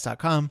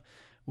overduepodcast.com,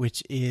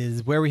 which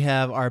is where we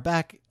have our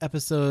back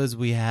episodes.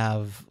 We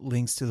have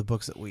links to the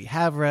books that we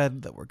have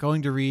read, that we're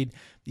going to read,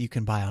 that you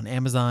can buy on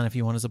Amazon if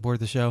you want to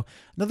support the show.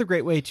 Another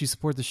great way to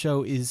support the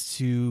show is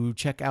to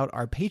check out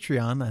our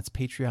Patreon. That's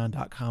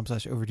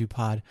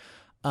patreon.com/overduepod.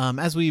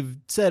 As we've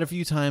said a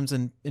few times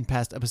in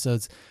past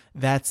episodes,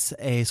 that's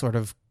a sort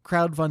of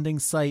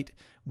crowdfunding site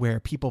where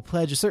people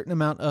pledge a certain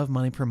amount of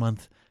money per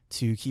month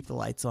to keep the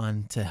lights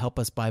on, to help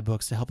us buy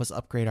books, to help us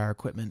upgrade our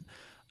equipment.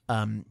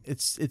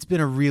 It's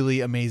been a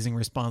really amazing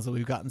response that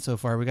we've gotten so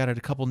far. We got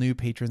a couple new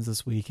patrons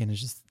this week, and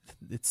it's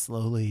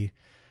slowly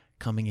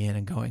coming in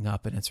and going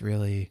up, and it's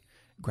really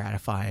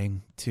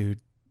gratifying to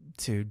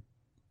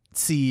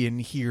see and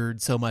hear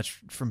so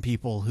much from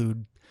people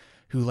who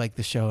like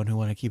the show and who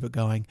want to keep it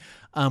going.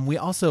 We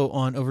also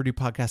on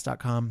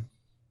overduepodcast.com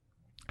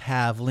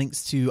have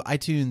links to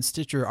iTunes,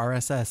 Stitcher,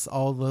 RSS,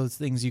 all those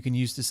things you can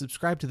use to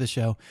subscribe to the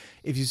show.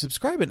 If you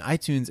subscribe in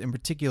iTunes in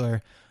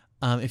particular,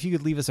 if you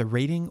could leave us a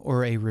rating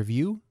or a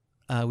review,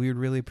 we would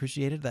really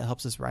appreciate it. That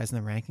helps us rise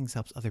in the rankings,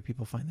 helps other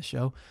people find the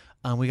show.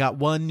 We got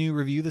one new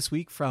review this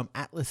week from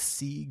Atlas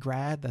C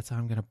Grad. That's how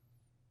I'm going to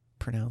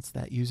pronounce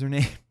that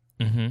username.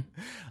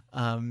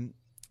 Mm-hmm.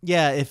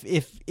 Yeah,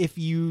 if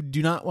you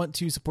do not want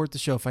to support the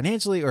show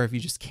financially, or if you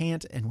just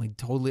can't, and we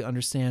totally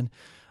understand,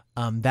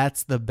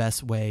 that's the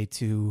best way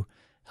to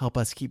help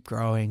us keep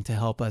growing, to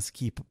help us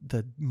keep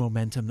the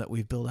momentum that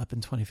we've built up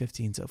in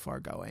 2015 so far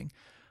going.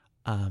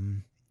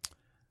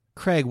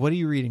 Craig, what are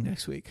you reading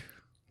next week?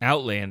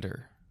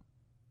 Outlander.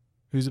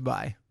 Who's it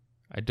by?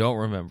 I don't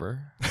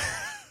remember.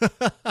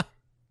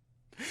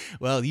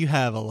 Well, you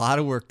have a lot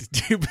of work to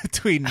do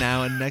between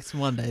now and next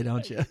Monday,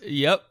 don't you?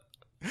 Yep.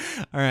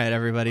 All right,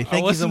 everybody.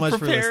 Thank you so much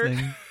for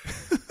listening.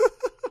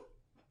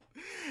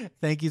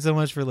 Thank you so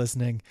much for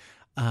listening.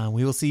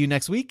 We will see you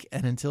next week.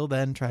 And until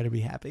then, try to be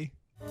happy.